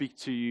want to speak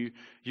to you.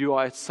 You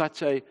are at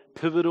such a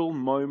pivotal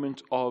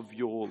moment of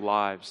your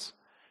lives.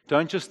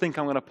 Don't just think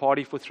I'm going to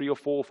party for 3 or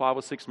 4 or 5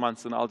 or 6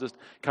 months and I'll just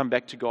come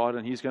back to God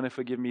and He's going to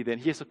forgive me then.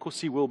 Yes, of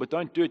course He will, but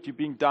don't do it. You're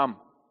being dumb.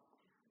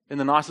 In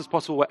the nicest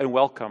possible way, and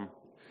welcome.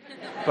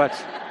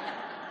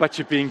 But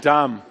you're being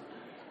dumb.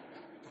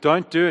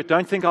 Don't do it.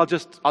 Don't think I'll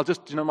just,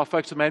 my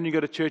folks say, man, you go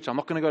to church. I'm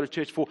not going to go to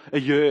church for a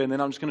year and then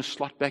I'm just going to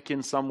slot back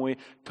in somewhere.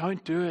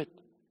 Don't do it.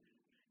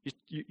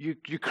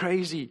 You're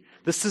crazy.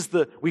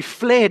 We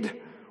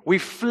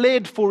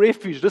fled for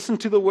refuge. Listen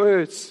to the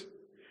words.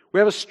 We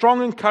have a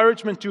strong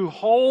encouragement to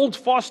hold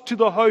fast to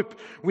the hope.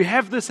 We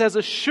have this as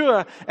a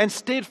sure and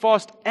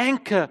steadfast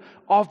anchor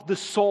of the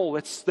soul.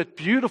 That's that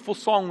beautiful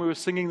song we were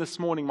singing this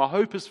morning. My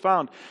hope is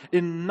found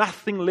in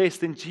nothing less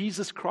than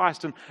Jesus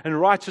Christ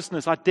and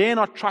righteousness. I dare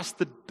not trust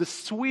the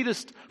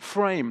sweetest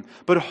frame,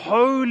 but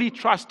wholly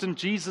trust in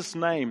Jesus'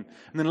 name.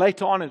 And then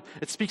later on,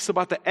 it speaks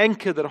about the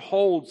anchor that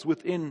holds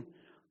within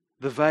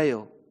the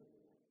veil.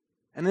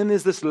 And then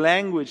there's this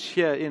language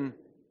here in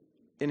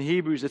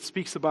Hebrews that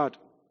speaks about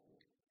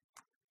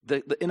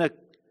the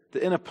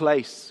inner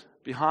place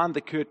behind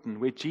the curtain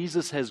where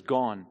Jesus has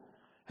gone.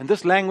 And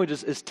this language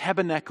is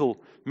tabernacle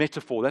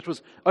metaphor. That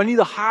was only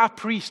the high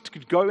priest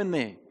could go in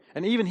there.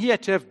 And even he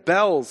had to have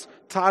bells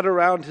tied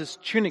around his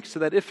tunic so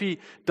that if he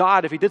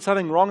died, if he did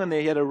something wrong in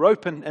there, he had a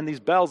rope and these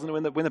bells. And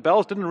when the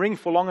bells didn't ring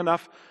for long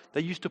enough,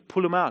 they used to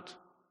pull him out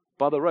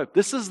by the rope.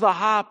 This is the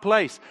high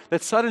place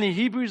that suddenly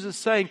Hebrews is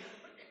saying,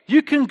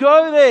 you can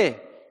go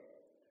there.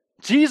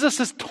 Jesus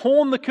has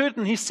torn the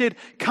curtain. He said,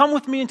 come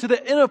with me into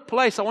the inner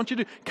place. I want you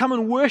to come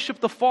and worship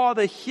the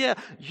Father here.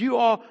 You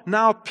are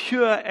now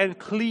pure and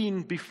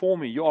clean before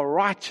me. You are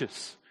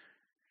righteous.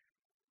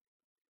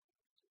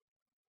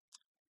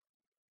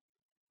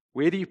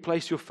 Where do you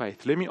place your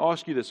faith? Let me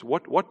ask you this.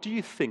 What do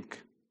you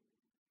think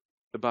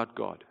about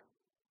God?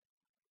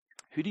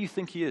 Who do you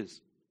think He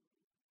is?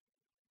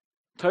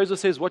 Tozer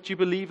says, what you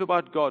believe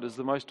about God is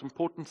the most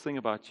important thing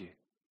about you.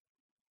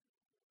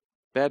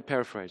 Bad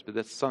paraphrase, but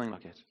that's something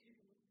like it.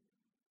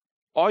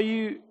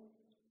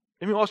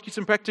 Let me ask you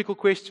some practical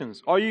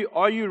questions. Are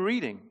you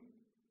reading?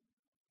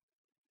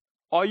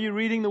 Are you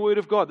reading the Word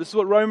of God? This is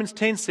what Romans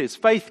 10 says.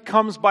 Faith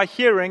comes by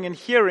hearing and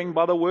hearing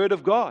by the Word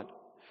of God.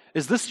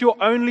 Is this your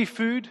only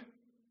food?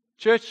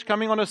 Church,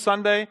 coming on a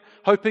Sunday,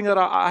 hoping that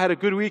I had a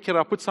good week and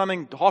I put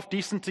something half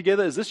decent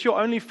together. Is this your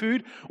only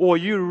food? Or are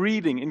you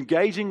reading,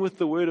 engaging with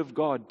the Word of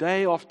God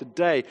day after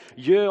day,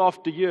 year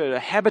after year, a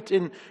habit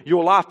in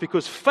your life?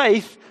 Because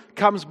faith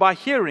comes by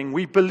hearing.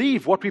 We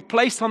believe what we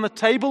place on the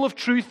table of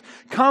truth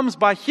comes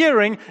by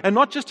hearing, and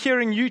not just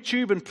hearing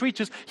YouTube and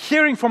preachers,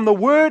 hearing from the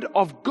Word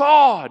of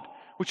God,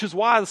 which is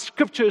why the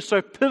Scripture is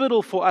so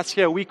pivotal for us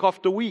here week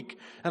after week.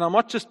 And I'm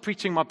not just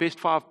preaching my best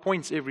 5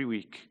 points every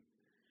week.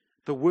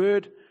 The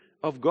Word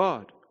of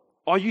God.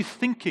 Are you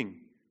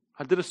thinking?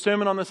 I did a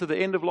sermon on this at the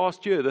end of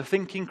last year, the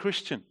thinking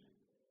Christian.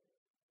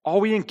 Are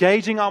we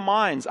engaging our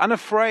minds,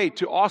 unafraid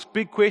to ask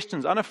big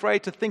questions,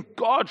 unafraid to think,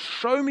 God,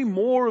 show me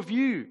more of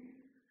you?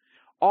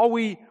 Are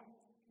we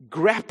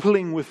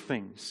grappling with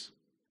things?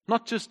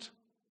 Not just,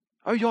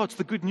 oh yeah, it's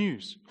the good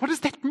news. What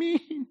does that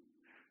mean?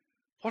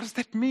 What does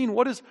that mean?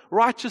 What does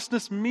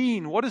righteousness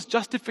mean? What does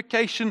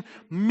justification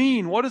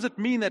mean? What does it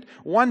mean that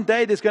one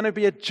day there's going to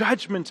be a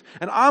judgment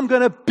and I'm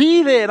going to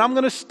be there and I'm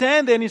going to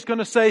stand there and He's going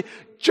to say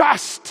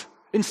just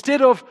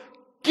instead of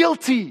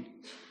guilty?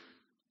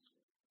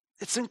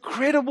 It's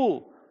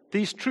incredible,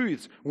 these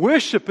truths.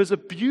 Worship is a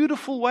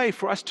beautiful way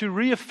for us to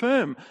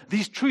reaffirm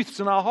these truths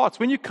in our hearts.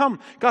 When you come,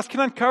 guys,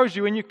 can I encourage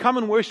you, when you come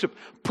and worship,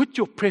 put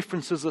your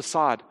preferences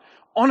aside.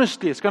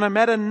 Honestly, it's going to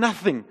matter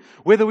nothing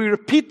whether we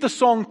repeat the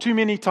song too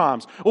many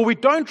times or we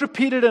don't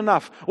repeat it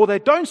enough or they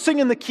don't sing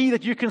in the key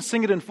that you can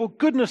sing it in. For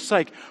goodness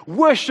sake,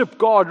 worship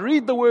God,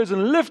 read the words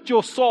and lift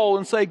your soul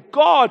and say,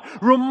 God,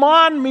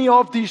 remind me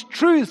of these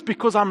truths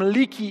because I'm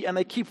leaky and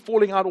they keep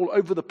falling out all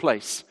over the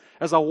place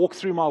as I walk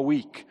through my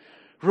week.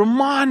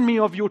 Remind me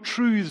of your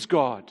truths,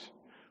 God.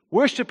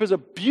 Worship is a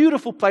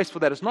beautiful place for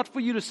that. It's not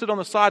for you to sit on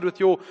the side with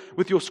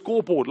your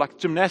scoreboard like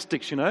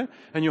gymnastics, and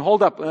you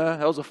hold up,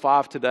 that was a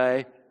 5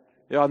 today.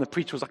 Yeah, and the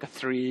preacher was like a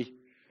 3.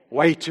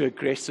 Way too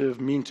aggressive,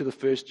 mean to the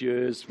first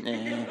years.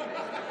 Who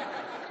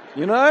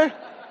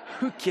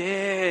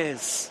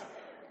cares?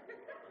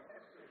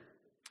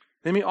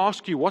 Let me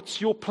ask you, what's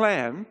your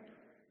plan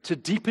to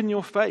deepen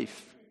your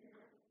faith?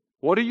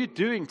 What are you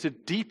doing to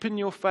deepen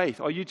your faith?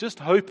 Are you just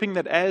hoping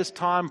that as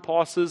time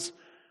passes,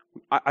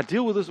 I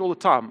deal with this all the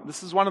time.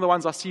 This is one of the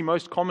ones I see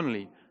most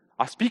commonly.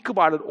 I speak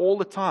about it all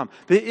the time.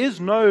 There is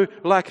no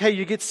hey,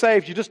 you get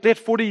saved, you just let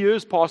 40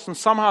 years pass, and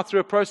somehow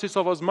through a process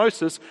of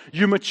osmosis,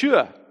 you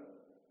mature.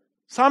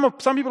 Some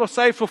people are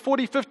saved for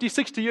 40, 50,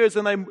 60 years,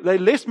 and they're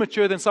less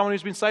mature than someone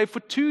who's been saved for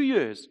 2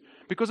 years.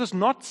 Because it's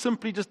not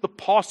simply just the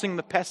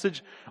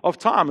passage of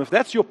time. If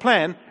that's your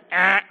plan,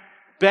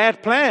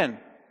 bad plan.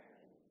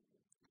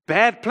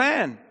 Bad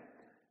plan.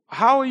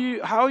 How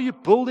are you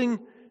building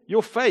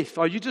your faith?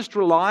 Are you just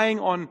relying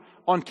on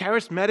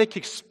charismatic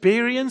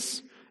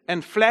experience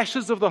and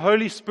flashes of the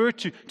Holy Spirit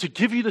to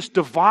give you this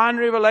divine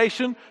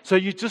revelation? So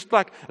you're just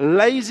like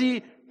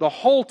lazy the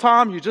whole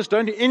time, you just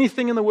don't do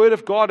anything in the Word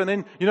of God, and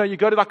then, you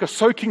go to like a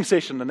soaking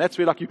session, and that's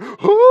where like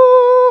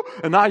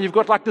and now you've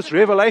got like this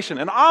revelation.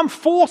 And I'm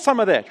for some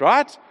of that,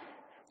 right?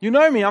 You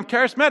know me, I'm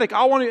charismatic.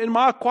 I want to, in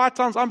my quiet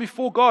times, I'm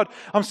before God.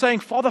 I'm saying,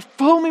 Father,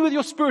 fill me with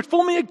your Spirit.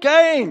 Fill me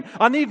again.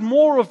 I need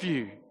more of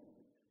you.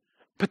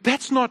 But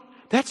that's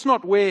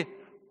not where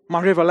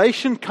my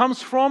revelation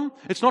comes from.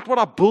 It's not what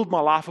I build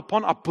my life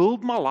upon. I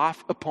build my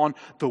life upon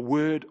the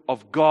Word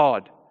of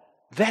God.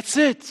 That's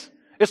it.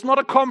 It's not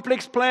a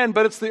complex plan,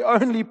 but it's the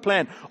only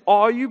plan.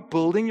 Are you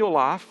building your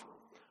life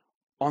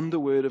on the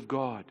Word of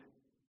God?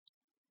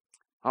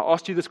 I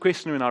asked you this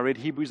question when I read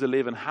Hebrews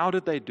 11. How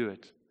did they do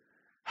it?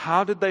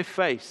 How did they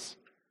face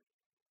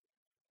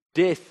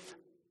death,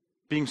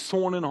 being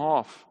sawn in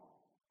half?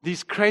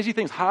 These crazy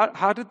things.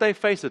 How did they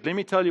face it? Let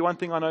me tell you one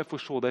thing I know for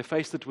sure. They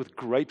faced it with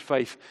great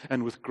faith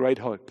and with great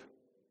hope.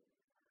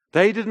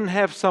 They didn't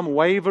have some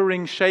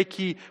wavering,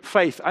 shaky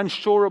faith,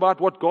 unsure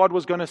about what God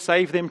was going to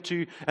save them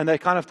to, and they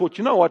kind of thought,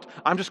 you know what,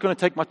 I'm just going to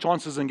take my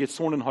chances and get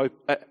sawn in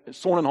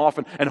half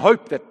and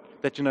hope that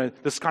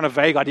this kind of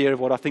vague idea of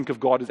what I think of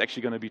God is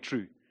actually going to be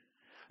true.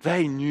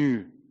 They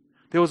knew.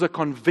 There was a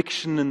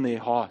conviction in their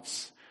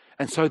hearts.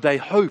 And so they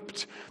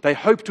hoped. They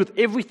hoped with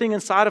everything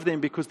inside of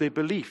them because their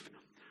belief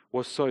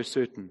was so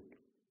certain.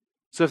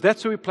 So if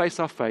that's where we place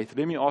our faith,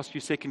 let me ask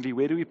you secondly,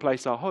 where do we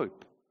place our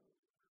hope?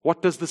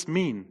 What does this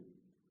mean?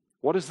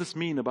 What does this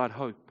mean about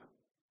hope?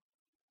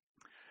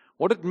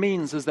 What it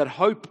means is that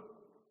hope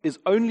is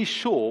only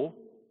sure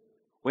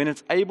when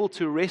it's able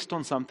to rest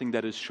on something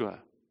that is sure.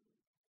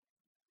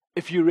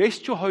 If you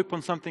rest your hope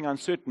on something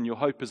uncertain, your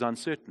hope is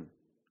uncertain.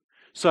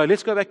 So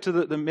let's go back to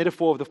the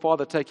metaphor of the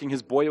father taking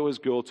his boy or his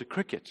girl to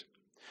cricket.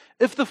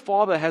 If the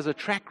father has a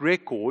track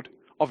record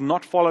of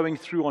not following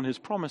through on his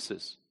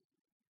promises,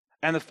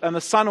 and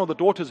the son or the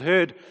daughter's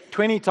heard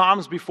 20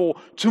 times before,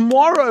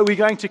 tomorrow we're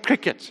going to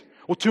cricket,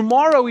 or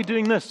tomorrow we're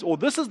doing this, or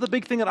this is the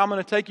big thing that I'm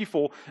going to take you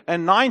for,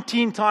 and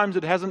 19 times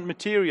it hasn't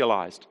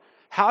materialized,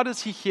 how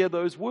does he hear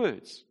those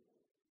words?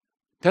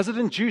 Does it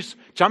induce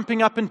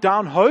jumping up and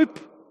down hope?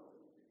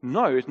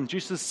 No, it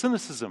induces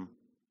cynicism.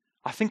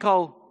 I think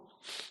I'll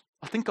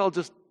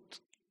just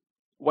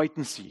wait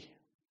and see.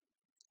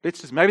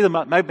 Maybe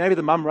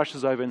the mum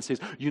rushes over and says,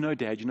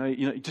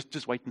 Dad,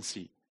 just wait and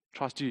see.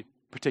 Tries to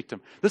protect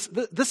him.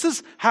 This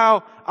is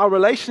how our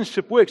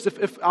relationship works.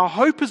 If our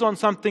hope is on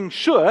something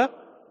sure,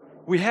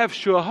 we have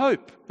sure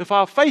hope. If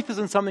our faith is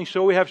in something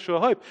sure, we have sure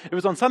hope. If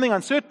it's on something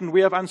uncertain,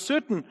 we have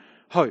uncertain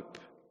hope.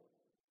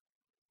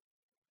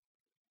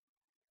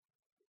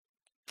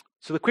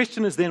 So the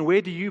question is then,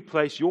 where do you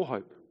place your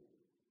hope?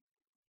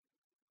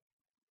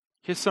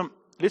 Let's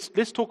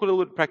talk a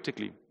little bit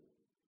practically.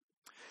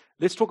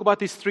 Let's talk about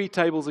these three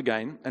tables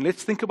again, and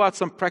let's think about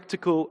some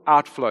practical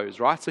outflows,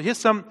 right? So here's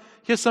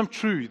some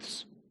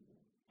truths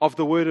of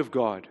the Word of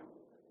God.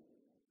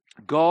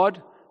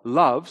 God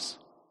loves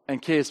and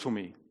cares for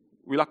me.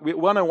 We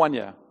 101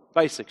 here,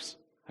 basics.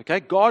 Okay?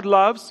 God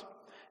loves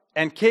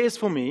and cares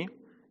for me,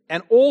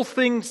 and all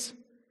things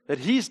that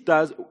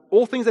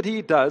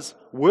He does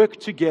work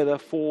together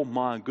for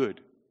my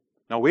good.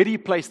 Now, where do you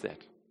place that?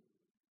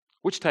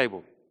 Which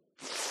table?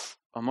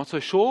 I'm not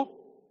so sure.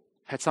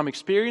 Had some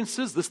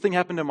experiences. This thing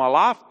happened in my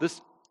life.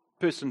 This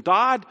person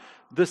died.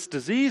 This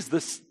disease,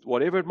 this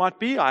whatever it might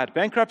be. I had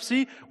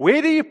bankruptcy.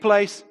 Where do you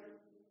place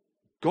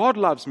God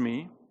loves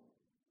me?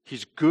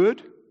 He's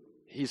good.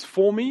 He's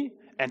for me.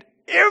 And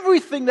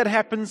everything that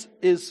happens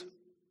is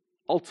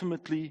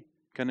ultimately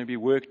going to be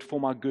worked for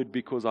my good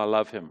because I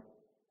love Him.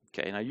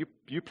 Okay, now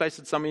you place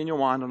it somewhere in your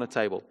mind on a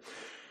table.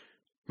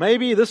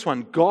 Maybe this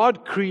one.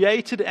 God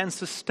created and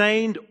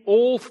sustained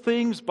all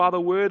things by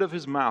the word of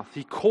His mouth.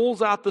 He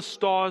calls out the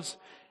stars,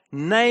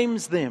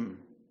 names them.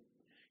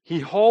 He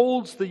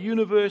holds the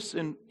universe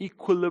in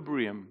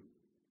equilibrium.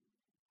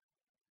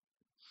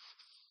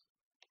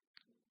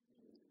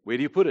 Where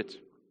do you put it?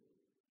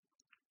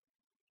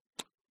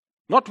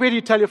 Not where do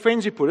you tell your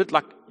friends you put it,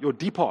 like your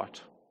deep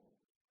heart.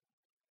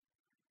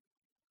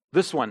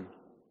 This one.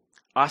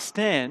 I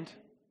stand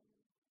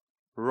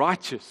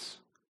righteous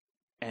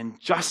and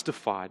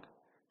justified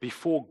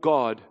before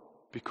God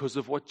because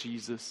of what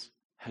Jesus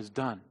has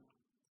done.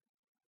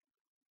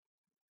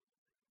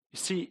 You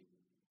see,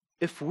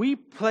 if we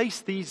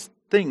place these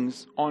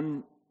things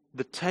on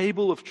the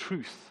table of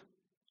truth,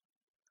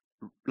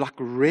 like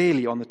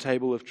really on the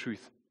table of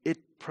truth, it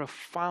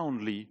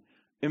profoundly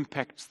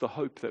impacts the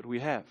hope that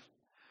we have.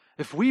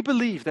 If we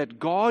believe that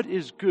God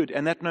is good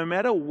and that no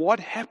matter what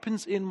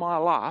happens in my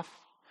life,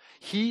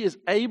 He is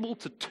able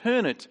to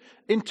turn it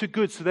into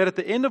good so that at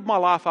the end of my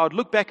life I would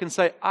look back and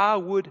say, I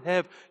would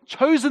have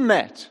chosen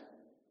that.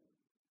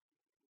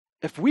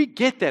 If we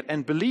get that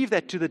and believe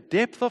that to the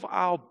depth of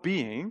our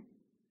being,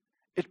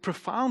 it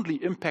profoundly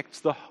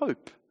impacts the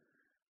hope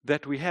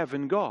that we have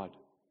in God.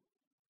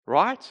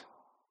 Right?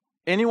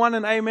 Anyone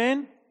an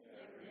amen?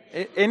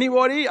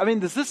 Anybody? I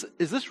mean, is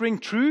this ring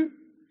true?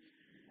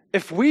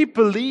 If we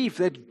believe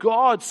that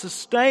God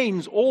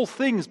sustains all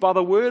things by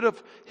the word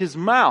of His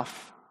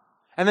mouth,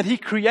 and that He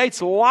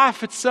creates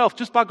life itself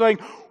just by going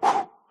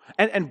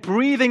and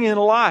breathing in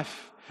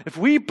life, If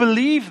we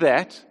believe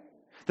that,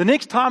 the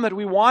next time that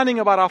we're whining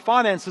about our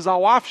finances, our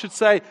wife should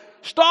say,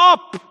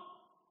 "Stop!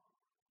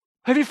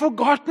 Have you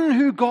forgotten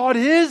who God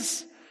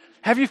is?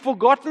 Have you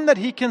forgotten that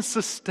He can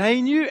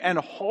sustain you and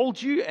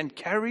hold you and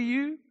carry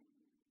you?"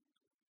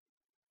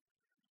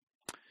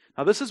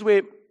 Now, this is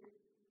where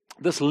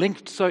this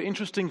linked so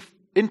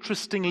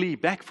interestingly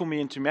back for me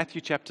into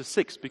Matthew chapter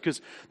 6,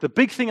 because the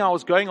big thing I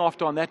was going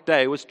after on that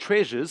day was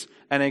treasures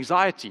and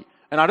anxiety.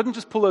 And I didn't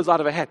just pull those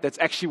out of a hat. That's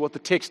actually what the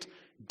text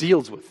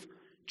deals with.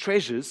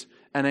 Treasures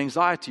and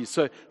anxiety.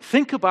 So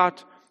think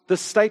about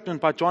this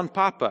statement by John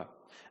Piper.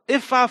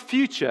 If our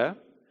future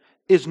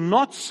is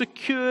not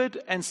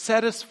secured and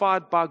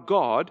satisfied by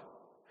God,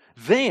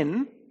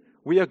 then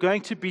we are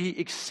going to be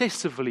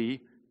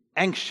excessively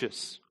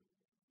anxious.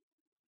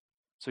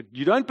 So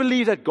you don't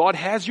believe that God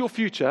has your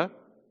future,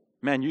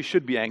 man, you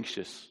should be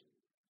anxious,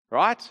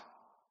 right?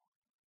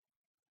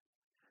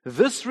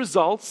 This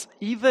results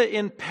either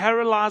in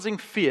paralyzing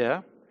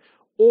fear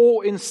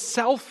or in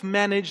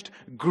self-managed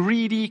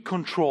greedy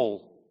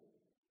control.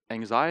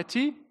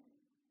 Anxiety,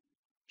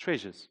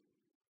 treasures.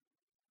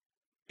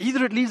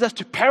 Either it leads us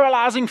to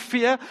paralyzing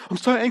fear, I'm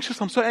so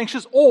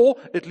anxious, or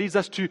it leads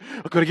us to,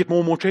 I've got to get more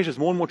and more treasures,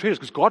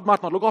 because God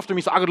might not look after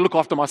me, so I've got to look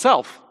after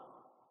myself.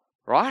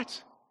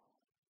 Right?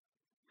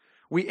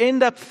 We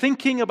end up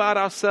thinking about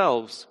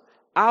ourselves,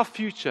 our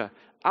future,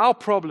 our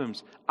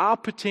problems, our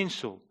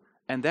potential,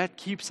 and that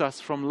keeps us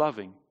from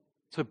loving.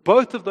 So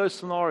both of those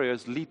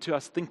scenarios lead to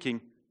us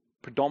thinking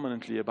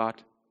predominantly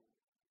about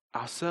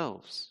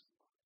ourselves.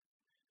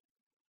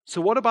 So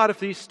what about if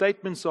these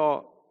statements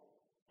are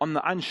on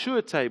the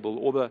unsure table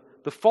or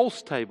the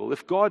false table?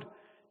 If God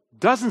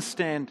doesn't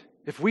stand,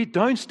 if we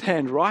don't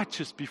stand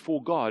righteous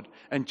before God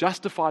and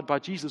justified by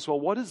Jesus, well,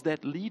 what does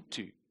that lead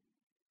to?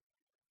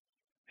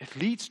 It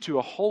leads to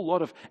a whole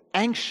lot of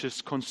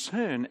anxious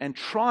concern and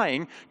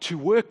trying to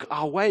work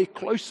our way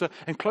closer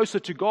and closer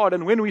to God.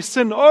 And when we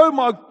sin, oh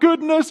my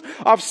goodness,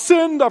 I've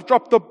sinned, I've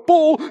dropped the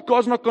ball,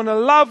 God's not going to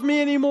love me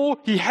anymore,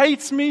 He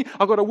hates me,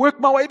 I've got to work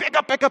my way back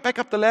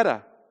up the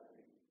ladder.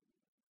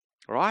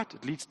 Right?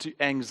 It leads to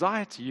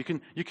anxiety. You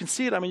can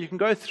see it. I mean, you can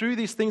go through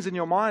these things in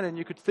your mind and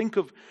you could think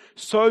of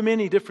so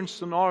many different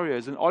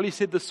scenarios. And Ollie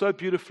said this so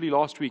beautifully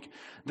last week.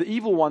 The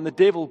evil one, the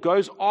devil,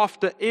 goes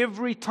after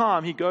every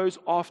time he goes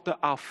after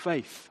our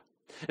faith.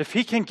 If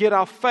he can get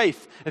our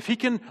faith, if he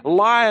can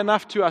lie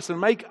enough to us and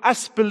make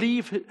us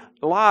believe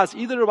lies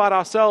either about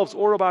ourselves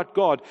or about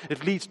God,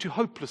 it leads to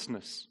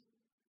hopelessness.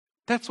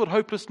 That's what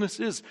hopelessness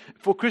is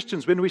for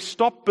Christians, when we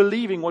stop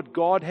believing what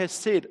God has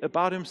said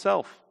about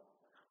Himself.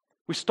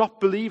 We stop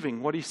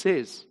believing what He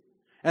says.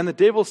 And the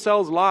devil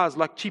sells lies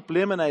like cheap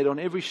lemonade on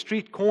every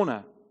street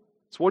corner.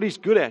 It's what he's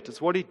good at. It's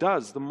what he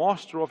does. The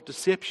master of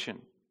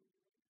deception.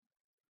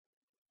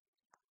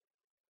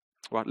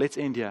 Right, let's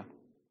end here.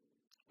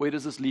 Where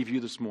does this leave you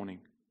this morning?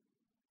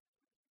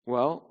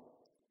 Well,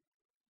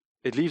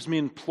 it leaves me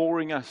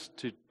imploring us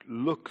to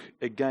look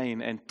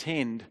again and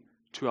tend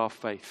to our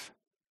faith.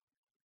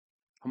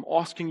 I'm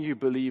asking you,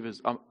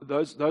 believers,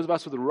 those of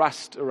us with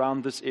rust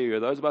around this area,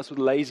 those of us with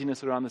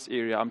laziness around this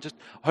area, I'm just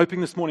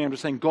hoping this morning, I'm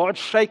just saying, God,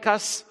 shake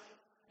us,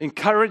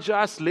 encourage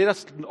us, let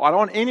us. I don't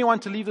want anyone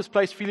to leave this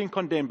place feeling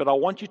condemned, but I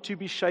want you to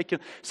be shaken,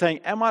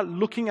 saying, am I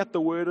looking at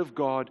the Word of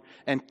God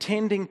and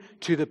tending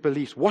to the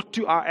beliefs? What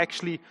do I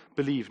actually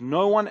believe?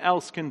 No one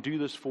else can do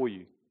this for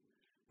you.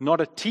 Not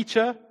a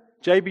teacher.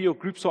 JB, your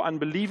groups are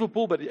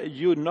unbelievable, but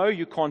you know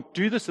you can't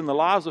do this in the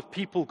lives of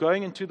people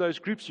going into those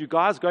groups. You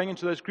guys going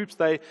into those groups,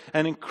 they're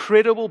an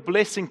incredible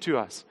blessing to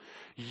us.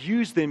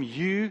 Use them.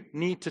 You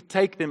need to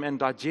take them and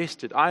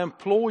digest it. I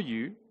implore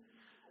you,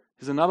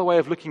 there's another way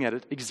of looking at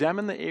it,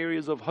 examine the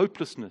areas of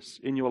hopelessness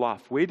in your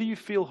life. Where do you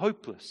feel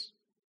hopeless?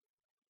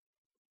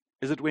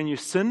 Is it when you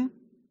sin?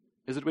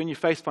 Is it when you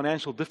face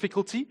financial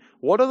difficulty?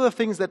 What are the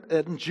things that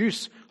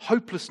induce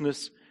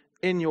hopelessness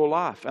in your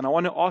life? And I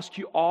want to ask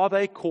you, are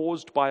they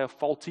caused by a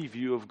faulty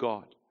view of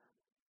God?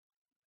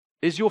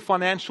 Is your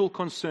financial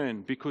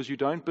concern because you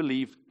don't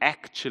believe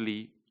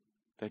actually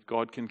that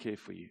God can care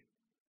for you?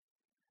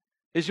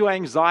 Is your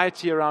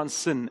anxiety around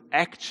sin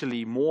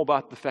actually more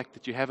about the fact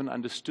that you haven't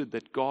understood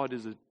that God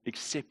has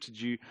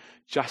accepted you,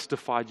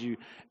 justified you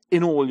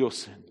in all your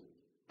sin?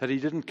 That He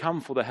didn't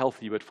come for the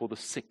healthy but for the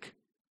sick?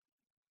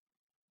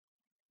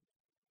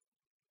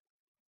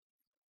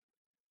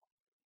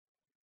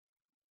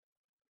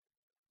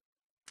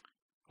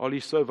 Ollie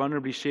so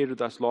vulnerably shared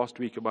with us last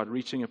week about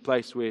reaching a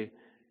place where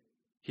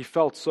he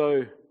felt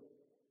so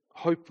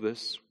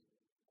hopeless.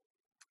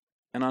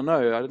 And I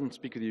know, I didn't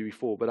speak with you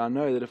before, but I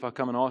know that if I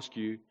come and ask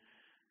you,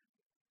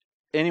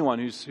 anyone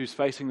who's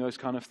facing those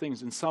kind of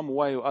things, in some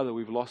way or other,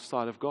 we've lost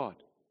sight of God.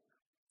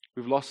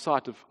 We've lost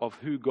sight of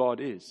who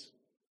God is.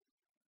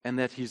 And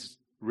that He's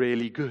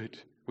really good.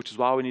 Which is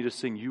why we need to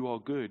sing, you are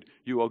good,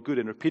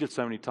 and repeat it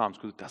so many times,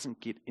 because it doesn't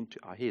get into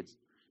our heads.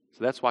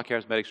 So that's why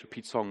charismatics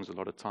repeat songs a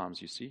lot of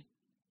times, you see.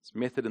 It's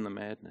method in the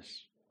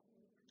madness.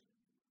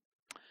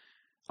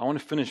 I want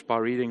to finish by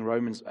reading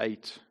Romans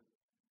 8.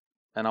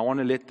 And I want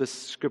to let this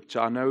scripture,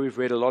 I know we've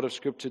read a lot of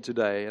scripture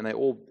today, and they're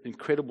all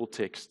incredible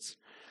texts.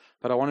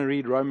 But I want to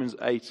read Romans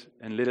 8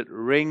 and let it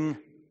ring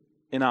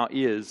in our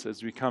ears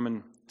as we come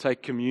and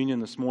take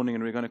communion this morning,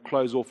 and we're going to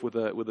close off with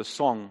a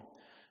song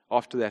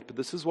after that. But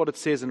this is what it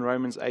says in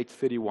Romans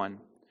 8:31.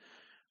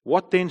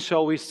 What then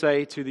shall we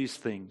say to these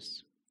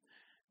things?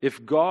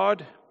 If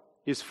God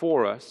is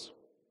for us,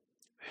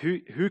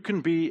 who can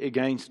be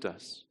against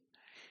us?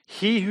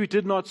 He who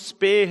did not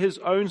spare his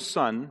own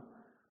Son,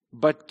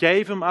 but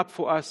gave him up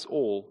for us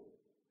all,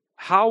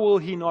 how will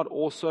he not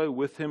also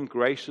with him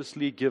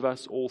graciously give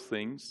us all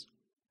things?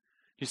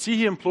 You see,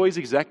 he employs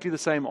exactly the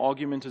same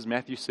argument as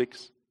Matthew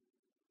 6.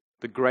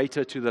 The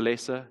greater to the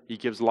lesser. He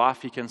gives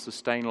life, he can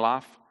sustain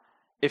life.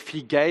 If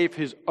he gave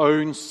his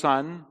own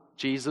Son,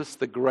 Jesus,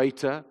 the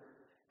greater,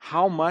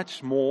 how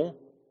much more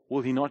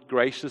will he not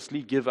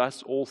graciously give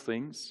us all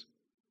things?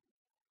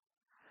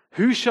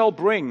 Who shall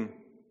bring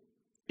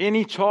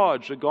any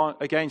charge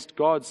against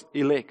God's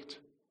elect?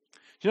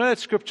 Do you know that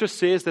Scripture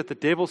says that the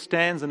devil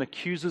stands and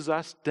accuses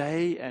us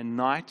day and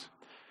night?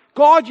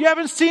 God, you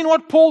haven't seen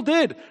what Paul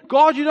did.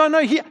 God, you don't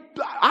know.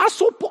 I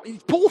saw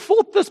Paul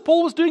thought this.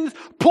 Paul was doing this.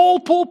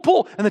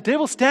 Paul. And the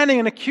devil's standing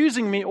and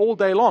accusing me all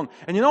day long.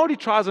 And you know what he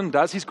tries and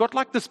does? He's got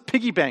like this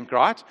piggy bank,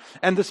 right?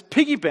 And this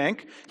piggy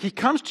bank, he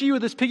comes to you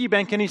with this piggy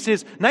bank and he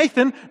says,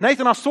 Nathan,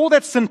 I saw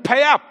that sin.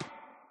 Pay up.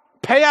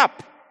 Pay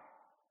up.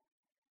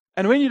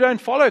 And when you don't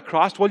follow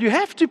Christ, well, you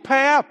have to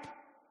pay up.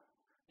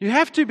 You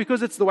have to,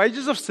 because it's the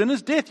wages of sin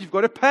is death. You've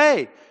got to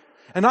pay.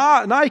 And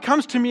now he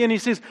comes to me and he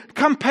says,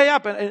 come pay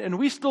up. And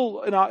we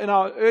still, in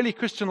our early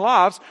Christian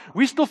lives,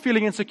 we're still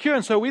feeling insecure.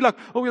 And so we're like,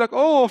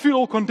 I feel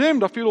all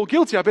condemned. I feel all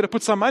guilty. I better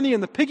put some money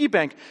in the piggy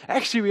bank.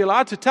 Actually, we're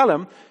allowed to tell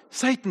him,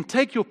 Satan,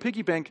 take your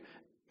piggy bank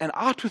and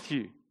out with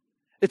you.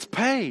 It's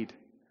paid.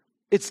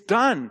 It's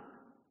done.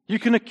 You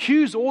can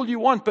accuse all you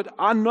want, but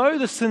I know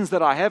the sins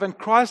that I have, and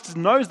Christ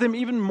knows them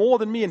even more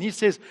than me. And he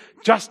says,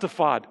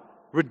 justified,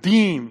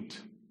 redeemed.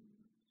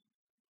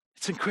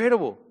 It's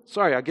incredible.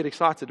 Sorry, I get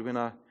excited when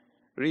I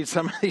read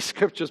some of these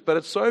scriptures, but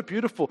it's so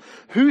beautiful.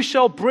 Who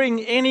shall bring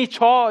any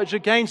charge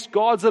against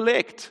God's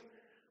elect?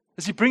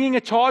 Is he bringing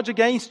a charge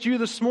against you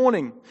this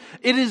morning?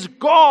 It is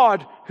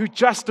God who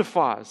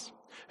justifies.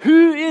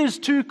 Who is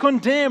to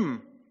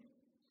condemn?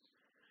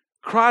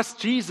 Christ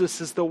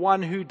Jesus is the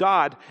one who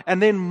died,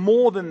 and then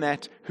more than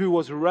that, who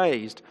was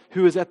raised,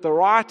 who is at the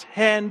right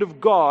hand of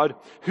God,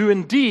 who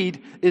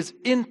indeed is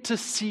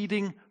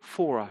interceding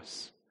for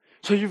us.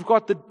 So you've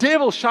got the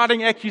devil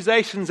shouting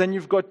accusations, and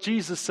you've got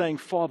Jesus saying,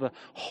 Father,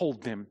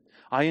 hold them.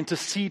 I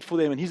intercede for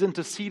them, and he's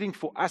interceding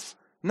for us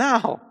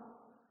now.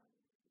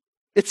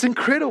 It's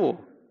incredible.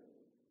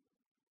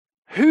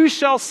 Who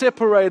shall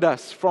separate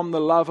us from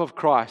the love of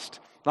Christ?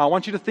 Now I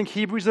want you to think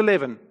Hebrews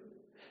 11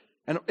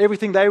 and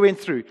everything they went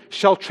through.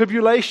 Shall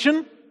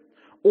tribulation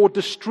or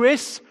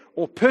distress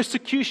or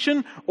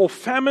persecution or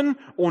famine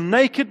or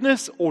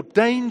nakedness or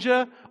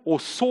danger or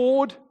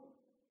sword?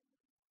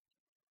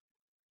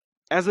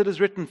 As it is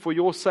written, for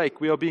your sake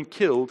we are being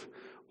killed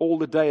all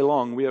the day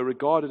long. We are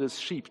regarded as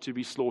sheep to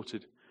be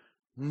slaughtered.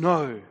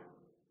 No.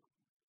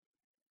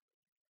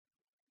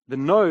 The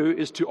no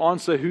is to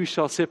answer, who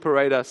shall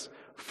separate us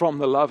from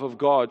the love of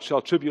God?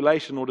 Shall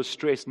tribulation or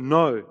distress?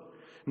 No.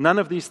 None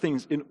of these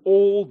things. In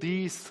all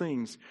these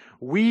things,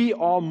 we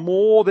are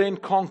more than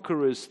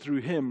conquerors through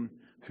him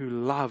who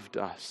loved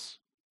us.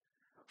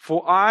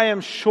 For I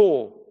am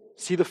sure,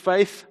 see the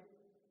faith?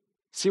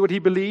 See what he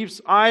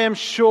believes? I am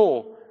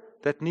sure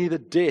that neither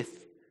death,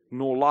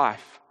 nor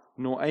life,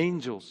 nor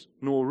angels,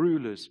 nor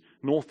rulers,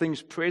 nor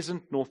things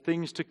present, nor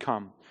things to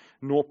come,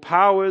 nor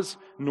powers,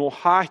 nor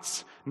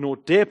heights, nor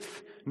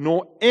depth,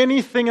 nor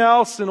anything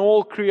else in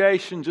all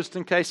creation, just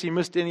in case he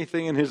missed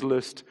anything in his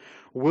list,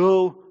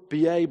 will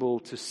be able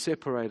to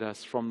separate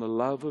us from the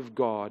love of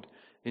God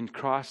in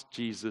Christ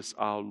Jesus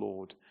our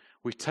Lord.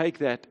 We take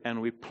that and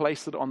we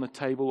place it on the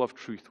table of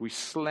truth. We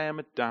slam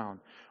it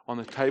down on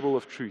the table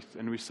of truth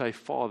and we say,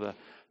 Father,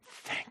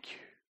 thank you.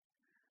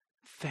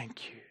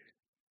 Thank you.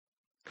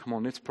 Come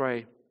on, let's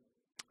pray.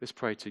 Let's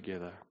pray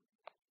together.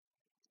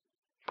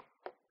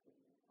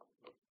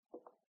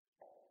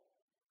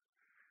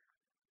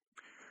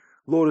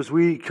 Lord, as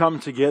we come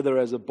together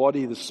as a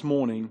body this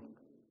morning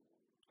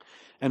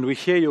and we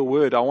hear your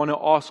word, I want to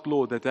ask,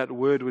 Lord, that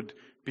word would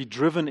be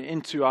driven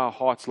into our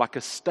hearts like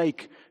a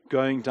stake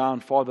going down,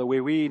 Father,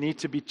 where we need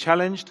to be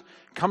challenged.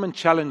 Come and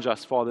challenge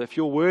us, Father. If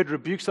your word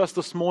rebukes us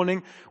this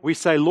morning, we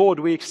say, Lord,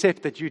 we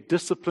accept that you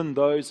discipline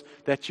those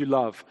that you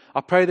love.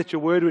 I pray that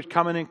your word would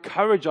come and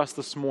encourage us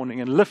this morning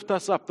and lift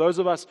us up. Those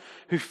of us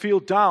who feel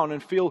down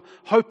and feel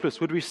hopeless,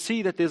 would we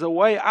see that there's a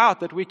way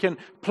out, that we can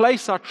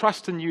place our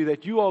trust in you,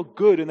 that you are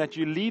good and that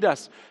you lead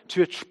us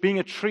to being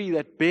a tree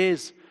that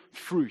bears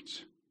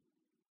fruit.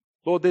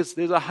 Lord, there's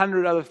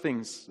 100 other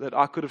things that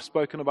I could have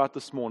spoken about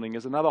this morning.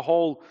 There's another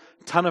whole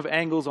ton of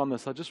angles on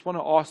this. I just want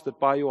to ask that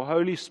by your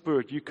Holy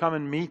Spirit, you come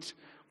and meet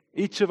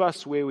each of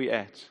us where we're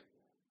at.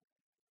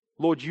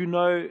 Lord, you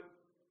know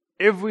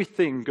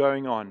everything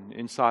going on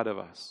inside of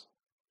us.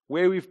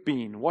 Where we've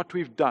been, what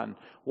we've done,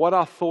 what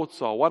our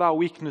thoughts are, what our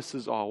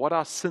weaknesses are, what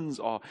our sins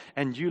are.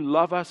 And you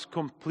love us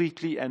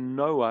completely and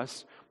know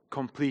us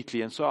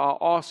completely. And so I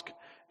ask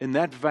in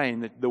that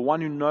vein that the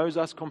one who knows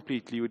us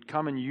completely would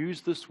come and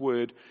use this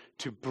word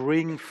to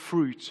bring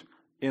fruit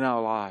in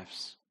our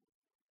lives.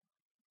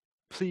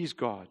 Please,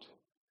 God,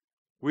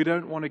 we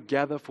don't want to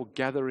gather for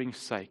gathering's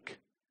sake.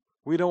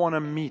 We don't want to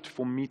meet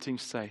for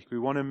meeting's sake. We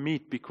want to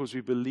meet because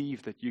we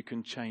believe that you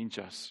can change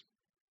us.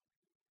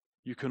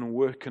 You can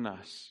work in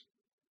us.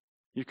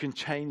 You can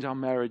change our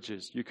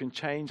marriages. You can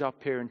change our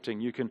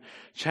parenting. You can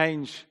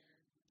change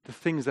the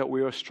things that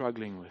we are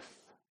struggling with.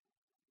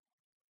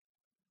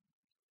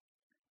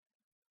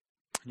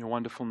 In your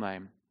wonderful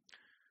name,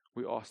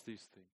 we ask these things.